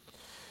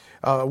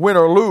 Win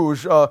or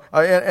lose,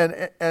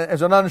 and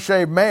as an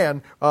unsaved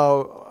man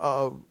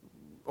or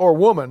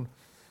woman,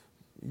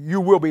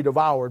 you will be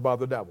devoured by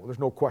the devil. There's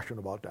no question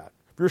about that.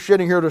 If you're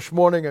sitting here this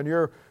morning and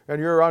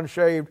you're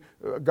unsaved,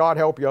 God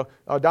help you,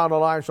 down the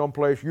line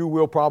someplace, you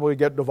will probably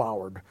get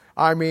devoured.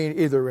 I mean,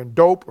 either in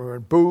dope or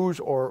in booze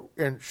or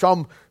in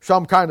some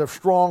kind of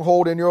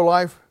stronghold in your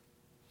life.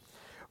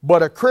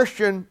 But a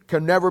Christian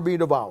can never be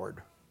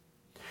devoured.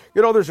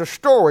 You know, there's a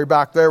story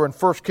back there in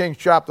 1 Kings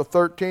chapter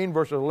 13,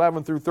 verses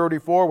 11 through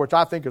 34, which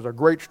I think is a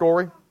great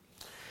story.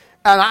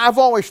 And I've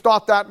always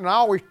thought that, and I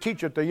always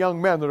teach it to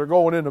young men that are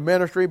going into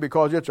ministry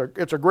because it's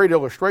a great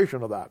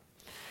illustration of that.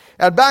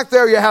 And back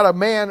there you had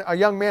a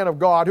young man of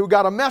God who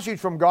got a message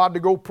from God to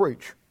go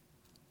preach.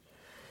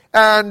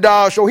 And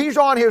so he's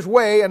on his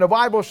way, and the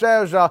Bible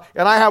says,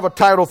 and I have a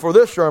title for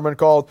this sermon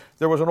called,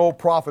 There Was an Old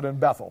Prophet in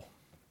Bethel.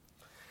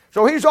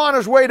 So he's on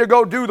his way to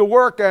go do the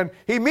work, and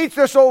he meets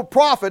this old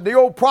prophet. The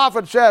old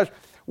prophet says,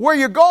 where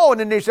you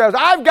going? And he says,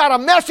 I've got a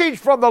message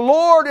from the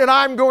Lord, and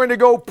I'm going to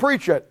go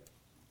preach it.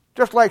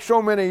 Just like so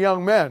many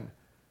young men.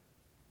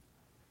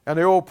 And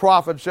the old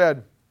prophet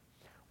said,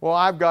 well,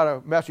 I've got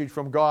a message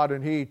from God,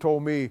 and he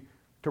told me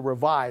to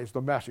revise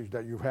the message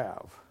that you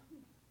have.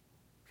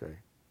 See?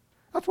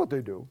 That's what they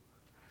do.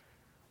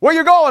 Where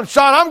you going,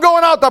 son? I'm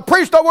going out to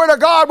preach the Word of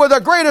God with the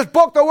greatest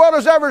book the world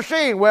has ever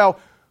seen. Well,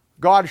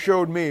 God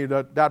showed me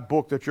that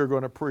book that you're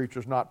going to preach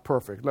is not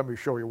perfect. Let me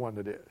show you one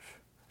that is.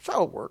 That's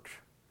how it works.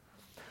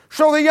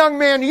 So the young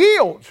man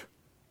yields,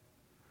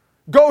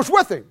 goes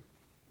with him.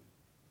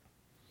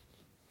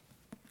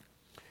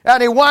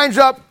 And he winds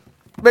up,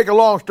 make a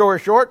long story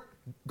short,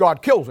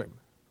 God kills him,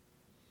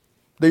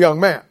 the young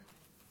man.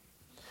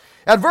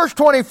 And verse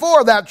 24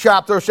 of that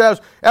chapter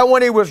says, and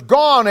when he was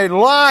gone, a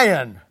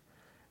lion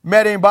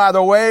met him by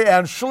the way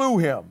and slew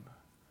him.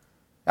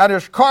 And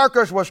his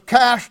carcass was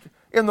cast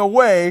in the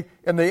way,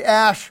 and the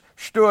ass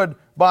stood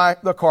by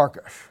the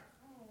carcass.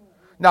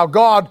 Now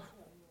God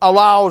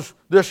allows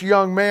this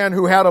young man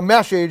who had a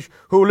message,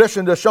 who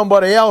listened to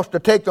somebody else to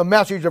take the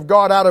message of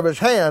God out of his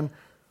hand,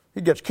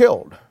 he gets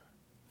killed.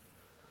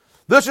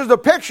 This is the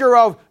picture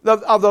of the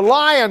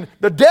lion,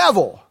 the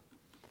devil,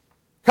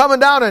 coming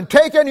down and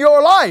taking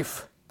your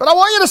life. But I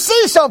want you to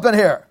see something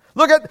here.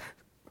 Look at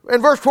in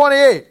verse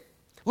 28,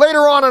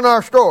 later on in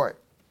our story.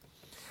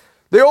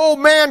 The old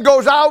man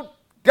goes out,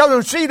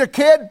 doesn't see the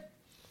kid,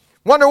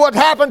 wonder what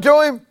happened to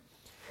him.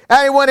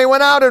 And when he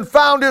went out and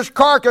found his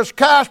carcass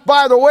cast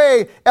by the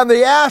way, and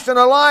the ass and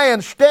the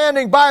lion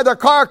standing by the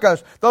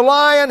carcass, the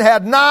lion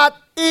had not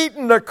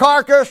eaten the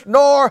carcass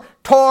nor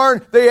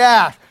torn the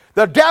ass.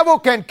 The devil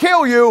can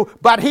kill you,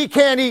 but he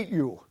can't eat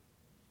you.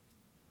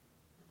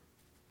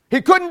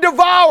 He couldn't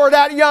devour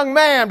that young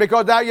man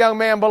because that young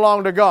man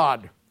belonged to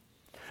God.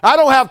 I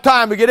don't have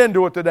time to get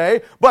into it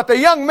today, but the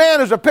young man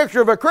is a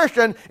picture of a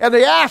Christian, and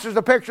the ass is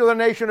a picture of the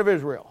nation of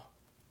Israel.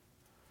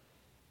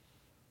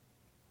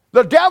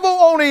 The devil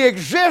only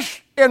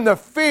exists in the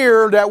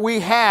fear that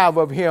we have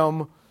of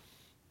him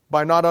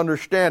by not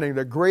understanding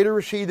that greater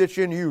is he that's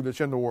in you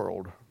that's in the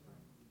world.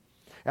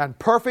 And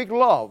perfect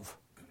love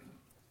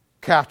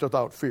casteth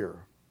out fear.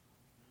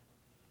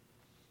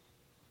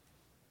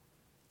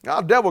 Now,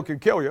 the devil can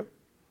kill you,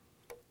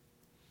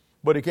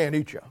 but he can't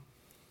eat you.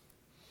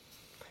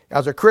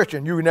 As a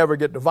Christian, you never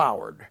get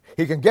devoured.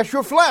 He can get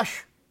your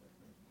flesh,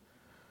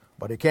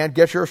 but he can't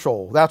get your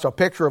soul. That's a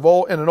picture of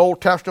in an Old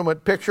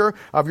Testament picture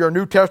of your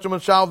New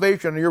Testament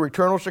salvation and your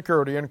eternal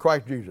security in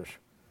Christ Jesus.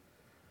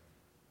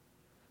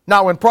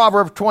 Now, in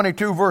Proverbs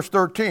 22, verse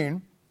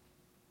 13,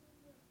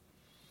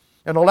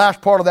 in the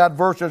last part of that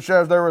verse it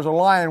says, there is a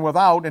lion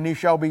without, and he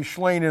shall be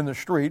slain in the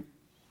street.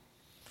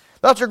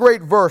 That's a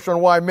great verse on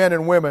why men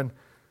and women,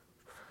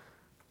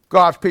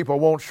 God's people,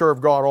 won't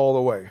serve God all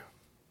the way.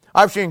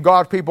 I've seen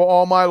God's people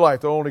all my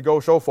life that only go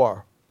so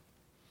far.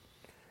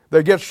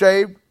 They get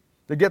saved,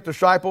 they get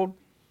discipled,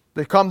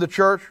 they come to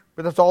church,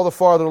 but that's all the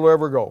farther they'll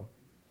ever go.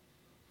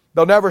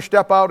 They'll never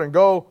step out and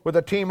go with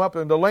a team up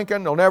into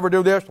Lincoln. They'll never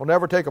do this. They'll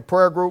never take a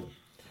prayer group.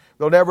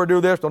 They'll never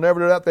do this. They'll never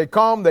do that. They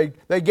come,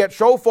 they get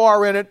so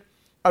far in it,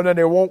 and then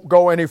they won't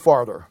go any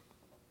farther.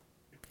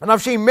 And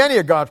I've seen many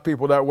of God's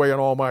people that way in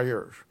all my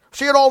years.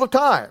 See it all the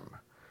time.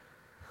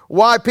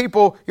 Why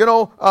people, they're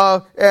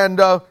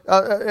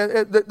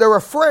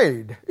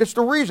afraid. It's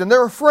the reason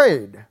they're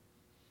afraid.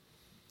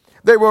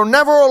 They will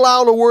never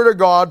allow the Word of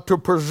God to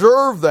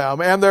preserve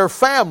them and their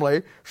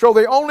family, so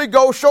they only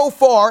go so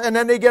far, and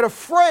then they get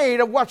afraid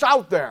of what's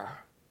out there.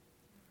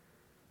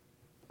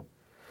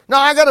 Now,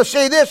 I got to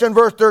say this in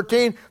verse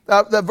 13.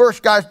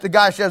 The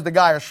guy says the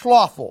guy is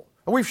slothful.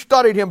 And we've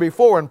studied him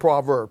before in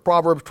Proverbs.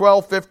 Proverbs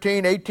 12,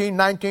 15, 18,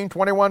 19,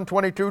 21,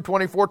 22,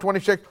 24,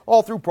 26,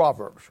 all through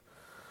Proverbs.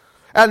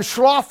 And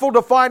slothful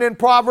defined in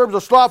Proverbs,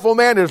 a slothful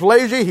man is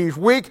lazy, he's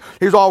weak,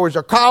 he's always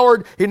a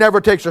coward, he never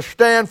takes a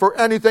stand for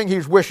anything,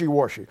 he's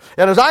wishy-washy.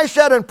 And as I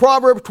said in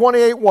Proverbs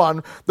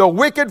 28:1, the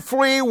wicked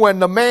flee when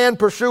the man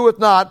pursueth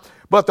not,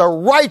 but the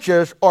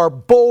righteous are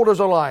bold as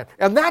a lion.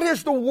 And that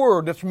is the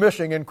word that's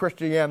missing in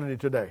Christianity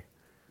today.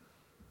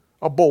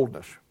 A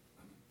boldness.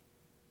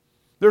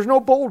 There's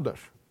no boldness.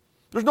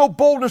 There's no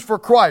boldness for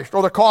Christ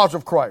or the cause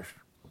of Christ.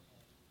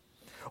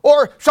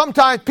 Or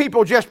sometimes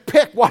people just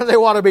pick what they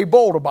want to be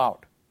bold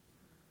about.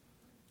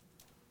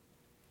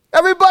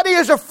 Everybody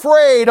is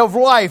afraid of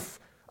life,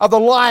 of the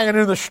lion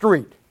in the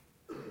street.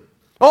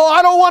 Oh,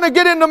 I don't want to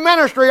get into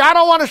ministry. I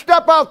don't want to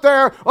step out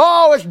there.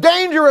 Oh, it's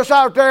dangerous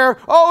out there.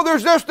 Oh,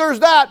 there's this, there's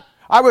that.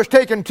 I was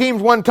taking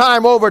teams one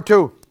time over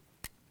to,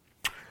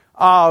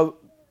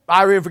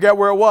 I even forget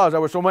where it was.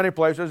 There were so many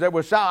places.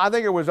 I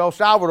think it was El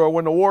Salvador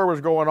when the war was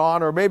going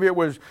on, or maybe it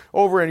was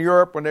over in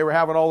Europe when they were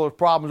having all those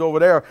problems over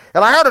there.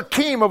 And I had a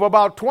team of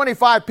about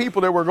 25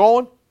 people that were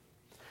going.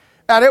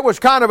 And it was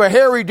kind of a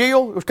hairy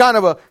deal. It was kind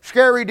of a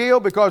scary deal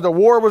because the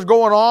war was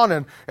going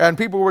on and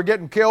people were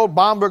getting killed,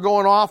 bombs were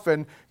going off.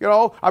 And,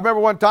 I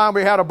remember one time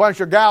we had a bunch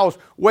of gals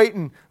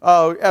waiting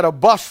at a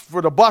bus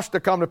for the bus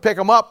to come to pick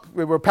them up.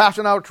 We were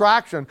passing out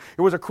tracts, and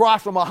it was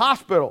across from a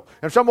hospital.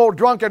 And some old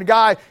drunken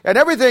guy, and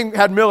everything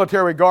had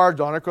military guards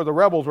on it because the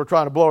rebels were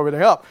trying to blow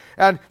everything up.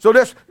 And so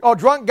this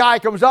drunk guy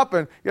comes up,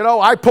 and,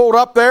 I pulled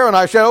up there, and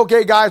I said,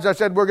 okay, guys,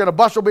 the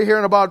bus will be here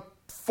in about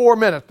 4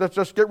 minutes. Let's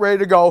just get ready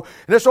to go.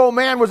 And this old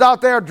man was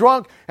out there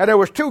drunk, and there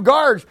was 2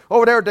 guards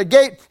over there at the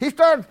gate. He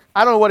started,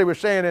 I don't know what he was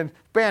saying in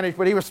Spanish,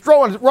 but he was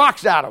throwing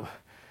rocks at him.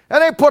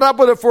 And they put up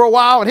with it for a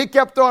while, and he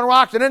kept throwing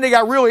rocks, and then they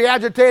got really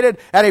agitated,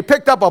 and he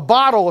picked up a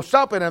bottle of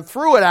something and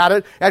threw it at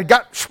it, and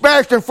got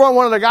smashed in front of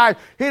one of the guys.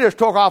 He just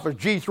took off his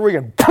G3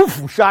 and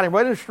poof, shot him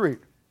right in the street.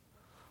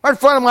 Right in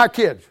front of my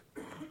kids.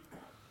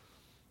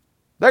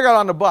 They got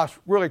on the bus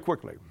really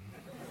quickly.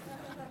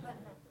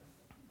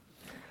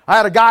 I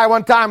had a guy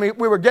one time, we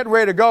were getting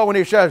ready to go, and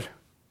he says,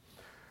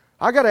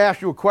 I got to ask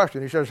you a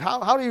question. He says,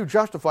 how do you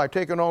justify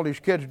taking all these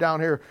kids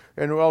down here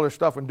and all this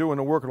stuff and doing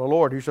the work of the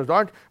Lord? He says,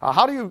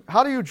 how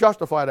do you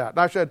justify that? And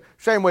I said,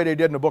 same way they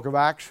did in the book of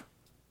Acts.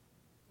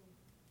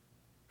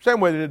 Same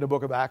way they did in the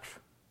book of Acts.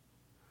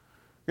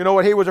 You know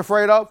what he was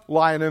afraid of?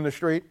 Lying in the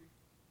street.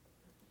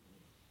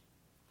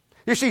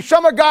 You see,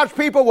 some of God's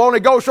people will only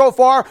go so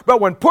far, but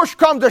when push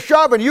comes to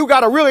shove and you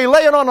got to really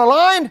lay it on the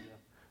line,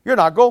 you're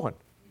not going.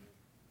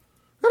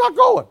 You're not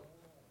going.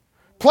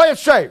 Play it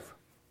safe.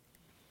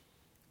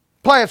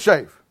 Play it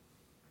safe.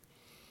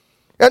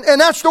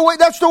 And that's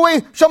the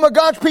way some of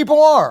God's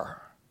people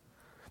are.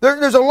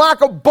 There's a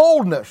lack of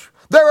boldness.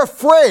 They're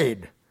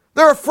afraid.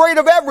 They're afraid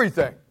of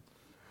everything.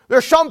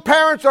 There's some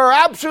parents that are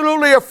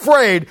absolutely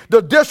afraid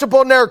to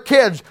discipline their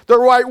kids the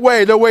right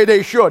way, the way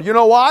they should. You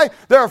know why?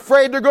 They're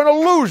afraid they're going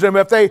to lose them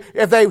if they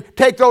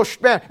take those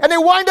spin. And they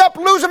wind up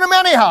losing them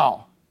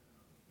anyhow.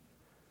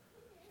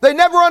 They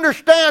never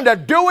understand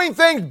that doing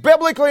things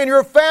biblically in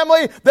your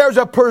family, there's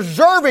a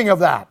preserving of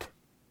that.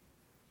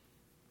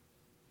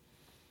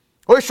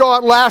 We saw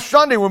it last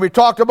Sunday when we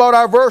talked about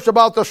our verse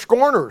about the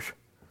scorners.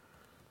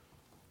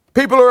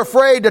 People are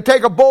afraid to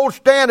take a bold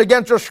stand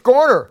against a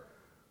scorner.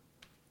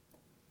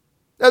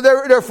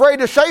 They're afraid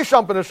to say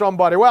something to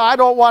somebody. Well, I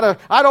don't want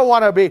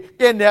to be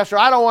in this, or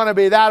I don't want to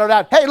be that or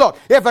that. Hey, look,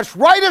 if it's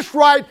right, it's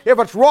right. If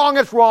it's wrong,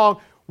 it's wrong.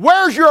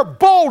 Where's your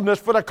boldness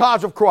for the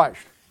cause of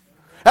Christ?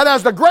 And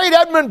as the great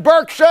Edmund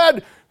Burke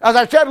said, as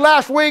I said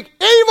last week,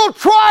 evil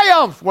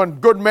triumphs when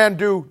good men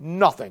do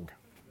nothing.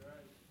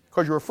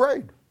 Because you're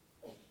afraid.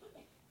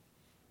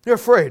 You're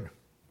afraid.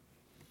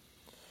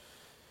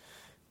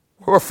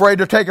 We're afraid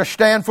to take a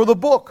stand for the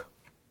book.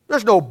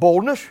 There's no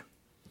boldness.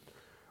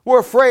 We're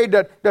afraid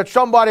that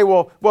somebody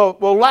will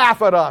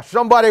laugh at us.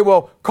 Somebody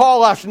will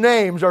call us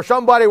names, or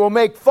somebody will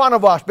make fun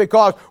of us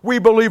because we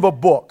believe a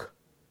book.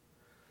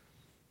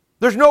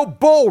 There's no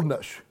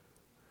boldness.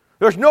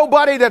 There's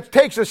nobody that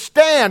takes a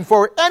stand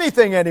for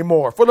anything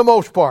anymore, for the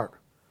most part.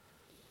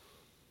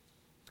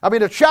 I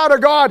mean, the child of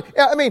God,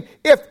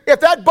 if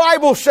that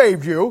Bible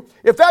saved you,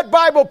 if that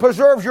Bible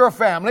preserves your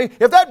family,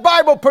 if that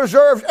Bible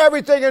preserves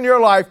everything in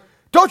your life,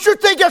 don't you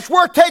think it's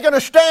worth taking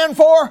a stand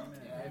for?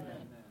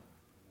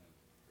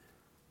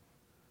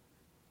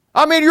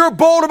 I mean, you're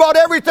bold about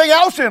everything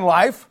else in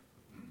life.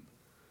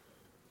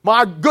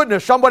 My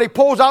goodness, somebody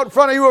pulls out in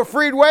front of you in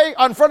front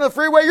of the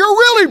freeway, you're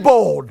really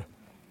bold.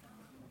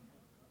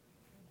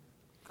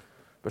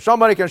 But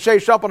somebody can say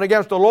something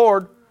against the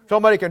Lord.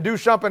 Somebody can do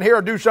something here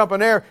or do something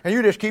there, and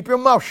you just keep your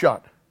mouth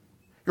shut.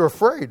 You're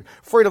afraid.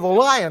 Afraid of the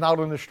lion out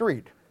in the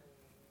street.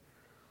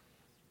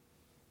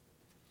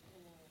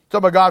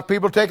 Some of God's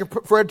people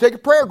afraid to take a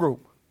prayer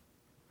group.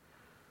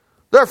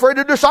 They're afraid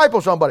to disciple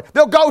somebody.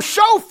 They'll go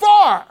so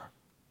far.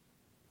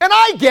 And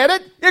I get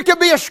it. It can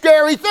be a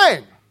scary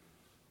thing.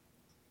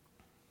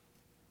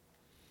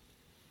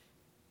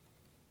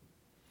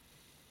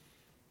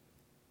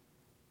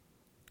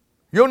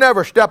 You'll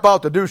never step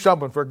out to do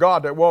something for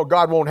God that, well,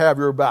 God won't have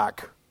your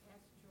back.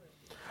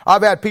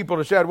 I've had people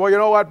that said, well, you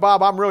know what,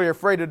 Bob, I'm really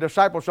afraid to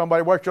disciple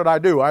somebody. What should I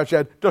do? I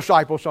said,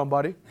 disciple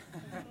somebody.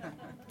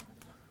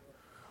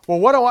 Well,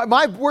 what do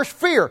my worst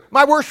fear?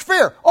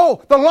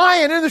 Oh, the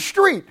lion in the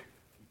street.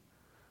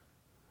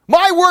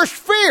 My worst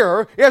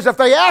fear is if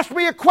they ask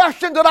me a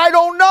question that I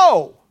don't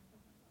know.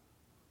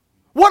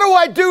 What do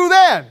I do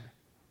then?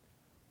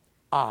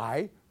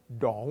 I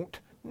don't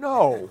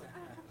know.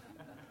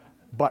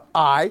 But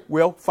I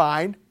will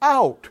find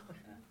out.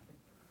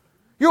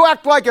 You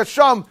act like it's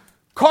some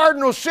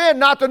cardinal sin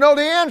not to know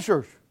the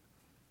answers.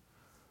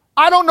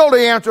 I don't know the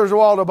answers to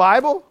all the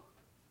Bible.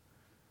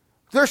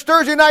 There's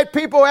Thursday night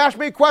people ask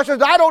me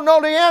questions, I don't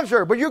know the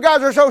answer, but you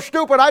guys are so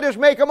stupid, I just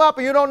make them up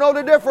and you don't know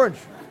the difference.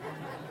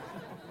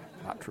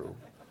 Not true.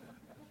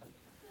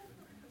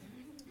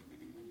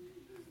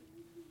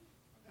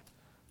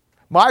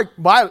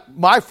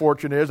 My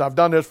fortune is, I've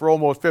done this for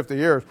almost 50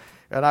 years,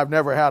 and I've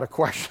never had a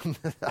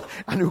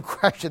new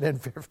question in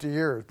 50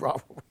 years,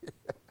 probably.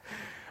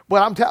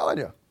 But I'm telling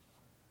you,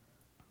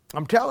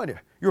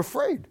 you're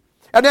afraid.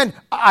 And then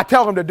I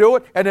tell them to do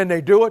it, and then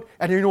they do it,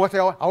 and you know what? I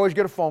always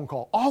get a phone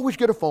call.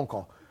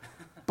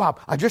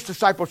 Bob, I just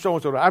discipled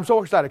so-and-so. I'm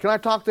so excited. Can I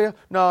talk to you?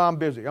 No, I'm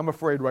busy. I'm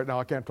afraid right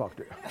now. I can't talk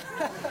to you.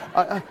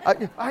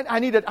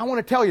 I want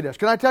to tell you this.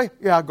 Can I tell you?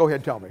 Yeah, go ahead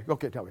and tell me.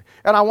 Okay, tell me.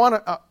 And I want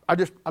to, I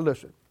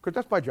listen, because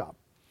that's my job.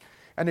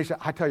 And they said,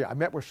 I tell you, I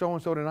met with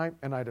so-and-so tonight,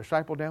 and I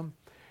discipled them,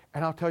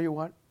 and I'll tell you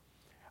what,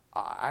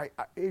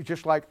 it's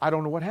just like I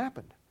don't know what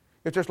happened.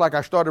 It's just like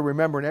I started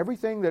remembering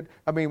everything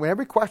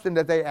every question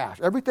that they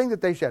asked, everything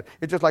that they said,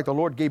 it's just like the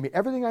Lord gave me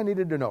everything I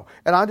needed to know.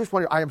 And I just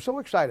wondered, I am so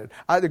excited.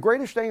 The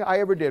greatest thing I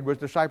ever did was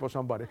disciple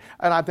somebody.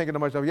 And I'm thinking to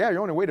myself, yeah, you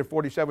only waited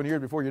 47 years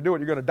before you do it.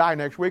 You're going to die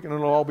next week and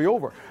it'll all be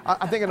over.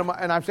 I'm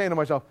saying to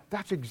myself,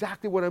 that's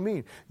exactly what I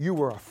mean. You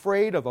were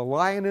afraid of the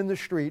lion in the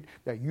street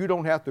that you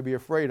don't have to be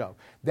afraid of.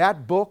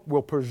 That book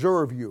will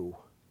preserve you.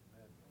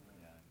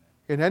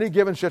 In any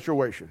given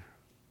situation,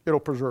 it'll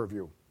preserve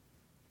you.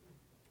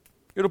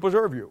 It'll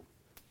preserve you.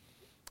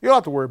 You don't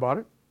have to worry about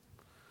it.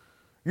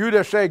 You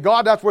just say,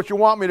 God, that's what you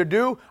want me to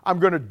do. I'm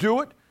going to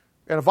do it.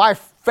 And if I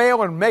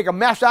fail and make a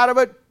mess out of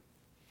it,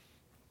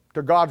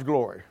 to God's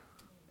glory,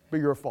 be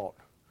your fault.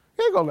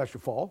 He ain't going to let you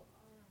fall.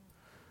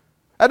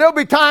 And there'll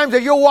be times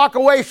that you'll walk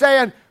away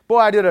saying, boy,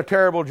 I did a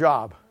terrible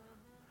job.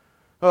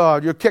 Oh,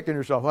 you're kicking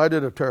yourself. I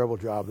did a terrible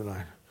job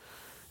tonight.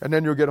 And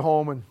then you'll get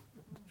home and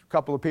a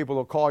couple of people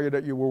will call you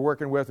that you were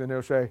working with and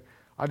they'll say,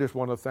 I just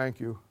want to thank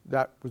you.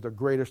 That was the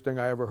greatest thing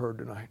I ever heard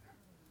tonight.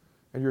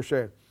 And you're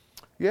saying,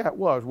 yeah, it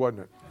was,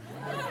 wasn't it?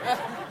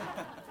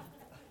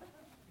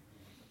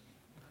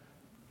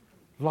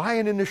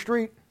 Lying in the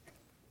street,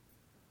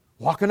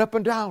 walking up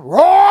and down,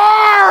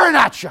 roaring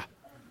at you.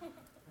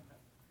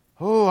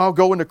 Oh, I'll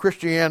go into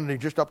Christianity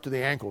just up to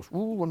the ankles.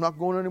 Ooh, I'm not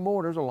going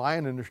anymore. There's a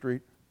lion in the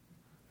street.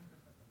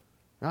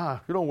 You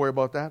don't worry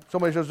about that.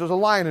 Somebody says, there's a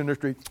lion in the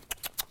street.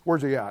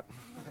 Where's he at?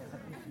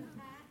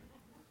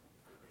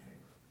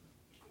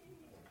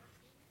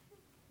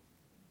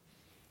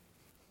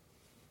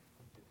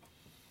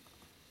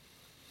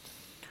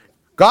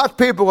 God's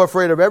people are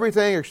afraid of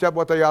everything except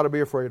what they ought to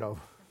be afraid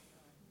of.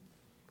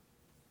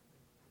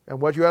 And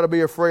what you ought to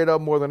be afraid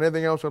of more than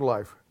anything else in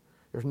life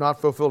is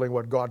not fulfilling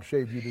what God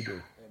saved you to do.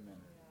 Amen.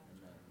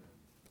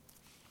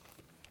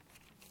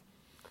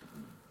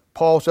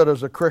 Paul said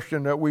as a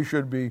Christian that we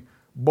should be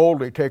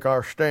boldly take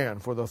our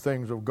stand for the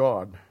things of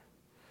God.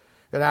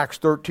 In Acts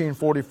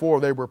 13:44,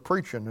 they were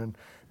preaching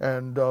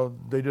and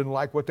they didn't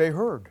like what they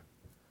heard.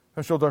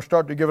 And so they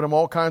started giving them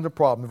all kinds of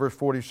problems. Verse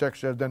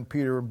 46 says, then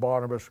Peter and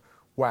Barnabas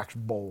waxed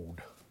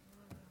bold.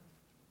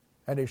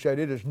 And he said,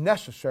 it is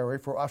necessary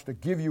for us to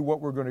give you what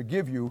we're going to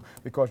give you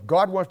because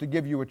God wants to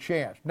give you a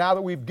chance. Now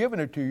that we've given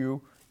it to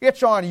you,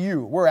 it's on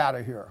you. We're out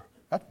of here.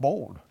 That's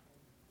bold.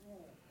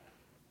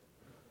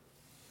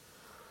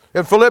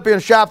 In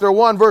Philippians chapter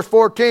 1, verse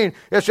 14,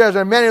 it says,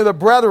 and many of the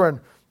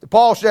brethren,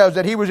 Paul says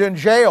that he was in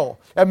jail,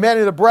 and many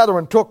of the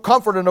brethren took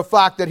comfort in the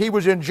fact that he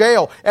was in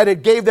jail, and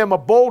it gave them a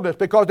boldness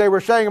because they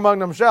were saying among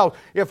themselves,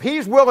 if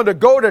he's willing to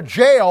go to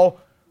jail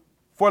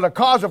for the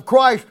cause of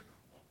Christ,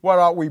 what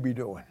ought we be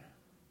doing?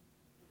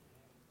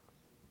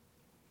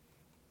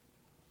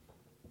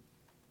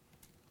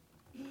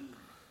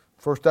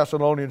 1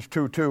 Thessalonians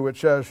 2:2, it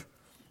says,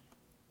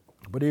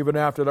 but even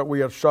after that we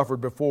had suffered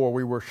before,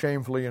 we were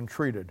shamefully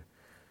entreated.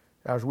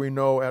 As we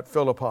know at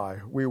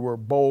Philippi, we were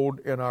bold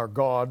in our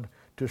God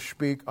to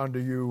speak unto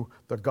you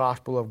the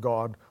gospel of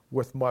God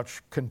with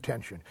much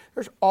contention.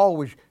 There's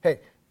always,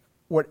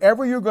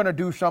 whatever you're going to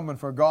do something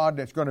for God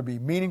that's going to be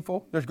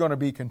meaningful, there's going to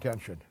be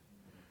contention.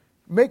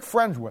 Make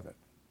friends with it.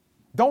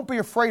 Don't be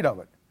afraid of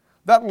it.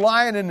 That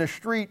lion in the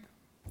street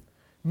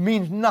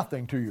means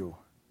nothing to you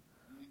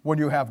when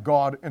you have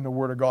God and the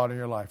Word of God in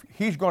your life.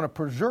 He's going to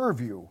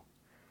preserve you.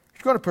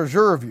 He's going to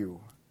preserve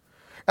you.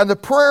 And the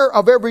prayer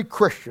of every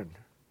Christian,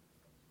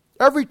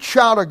 every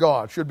child of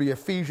God, should be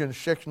Ephesians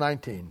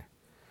 6:19,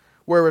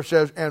 where it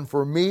says, "And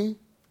for me,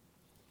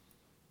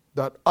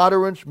 that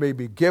utterance may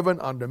be given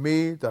unto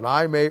me, that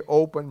I may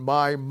open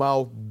my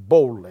mouth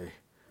boldly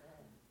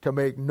to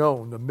make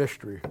known the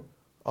mystery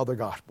of the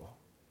gospel."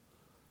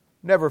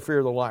 Never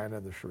fear the lion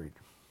in the street.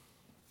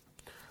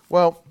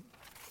 Well,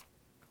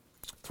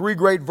 3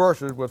 great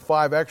verses with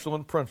 5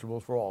 excellent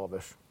principles for all of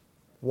us.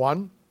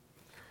 1,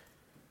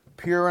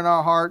 pure in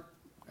our heart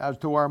as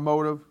to our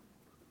motive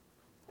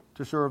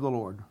to serve the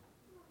Lord.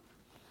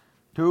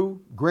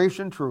 2, grace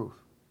and truth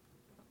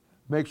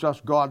makes us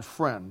God's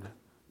friend,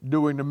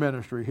 doing the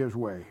ministry His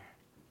way.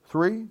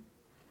 3,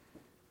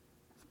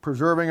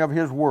 preserving of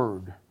His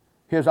Word,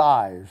 His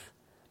eyes,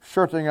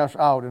 searching us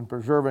out and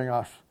preserving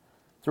us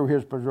through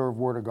His preserved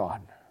Word of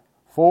God.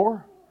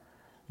 4,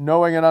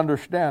 knowing and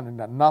understanding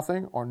that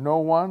nothing or no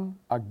one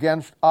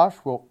against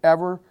us will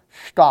ever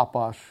stop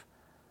us,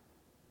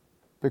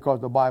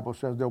 because the Bible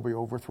says they'll be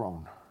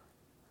overthrown.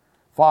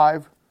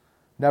 5,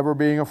 never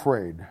being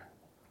afraid,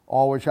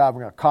 always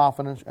having a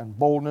confidence and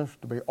boldness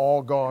to be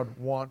all God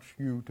wants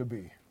you to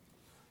be.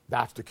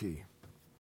 That's the key.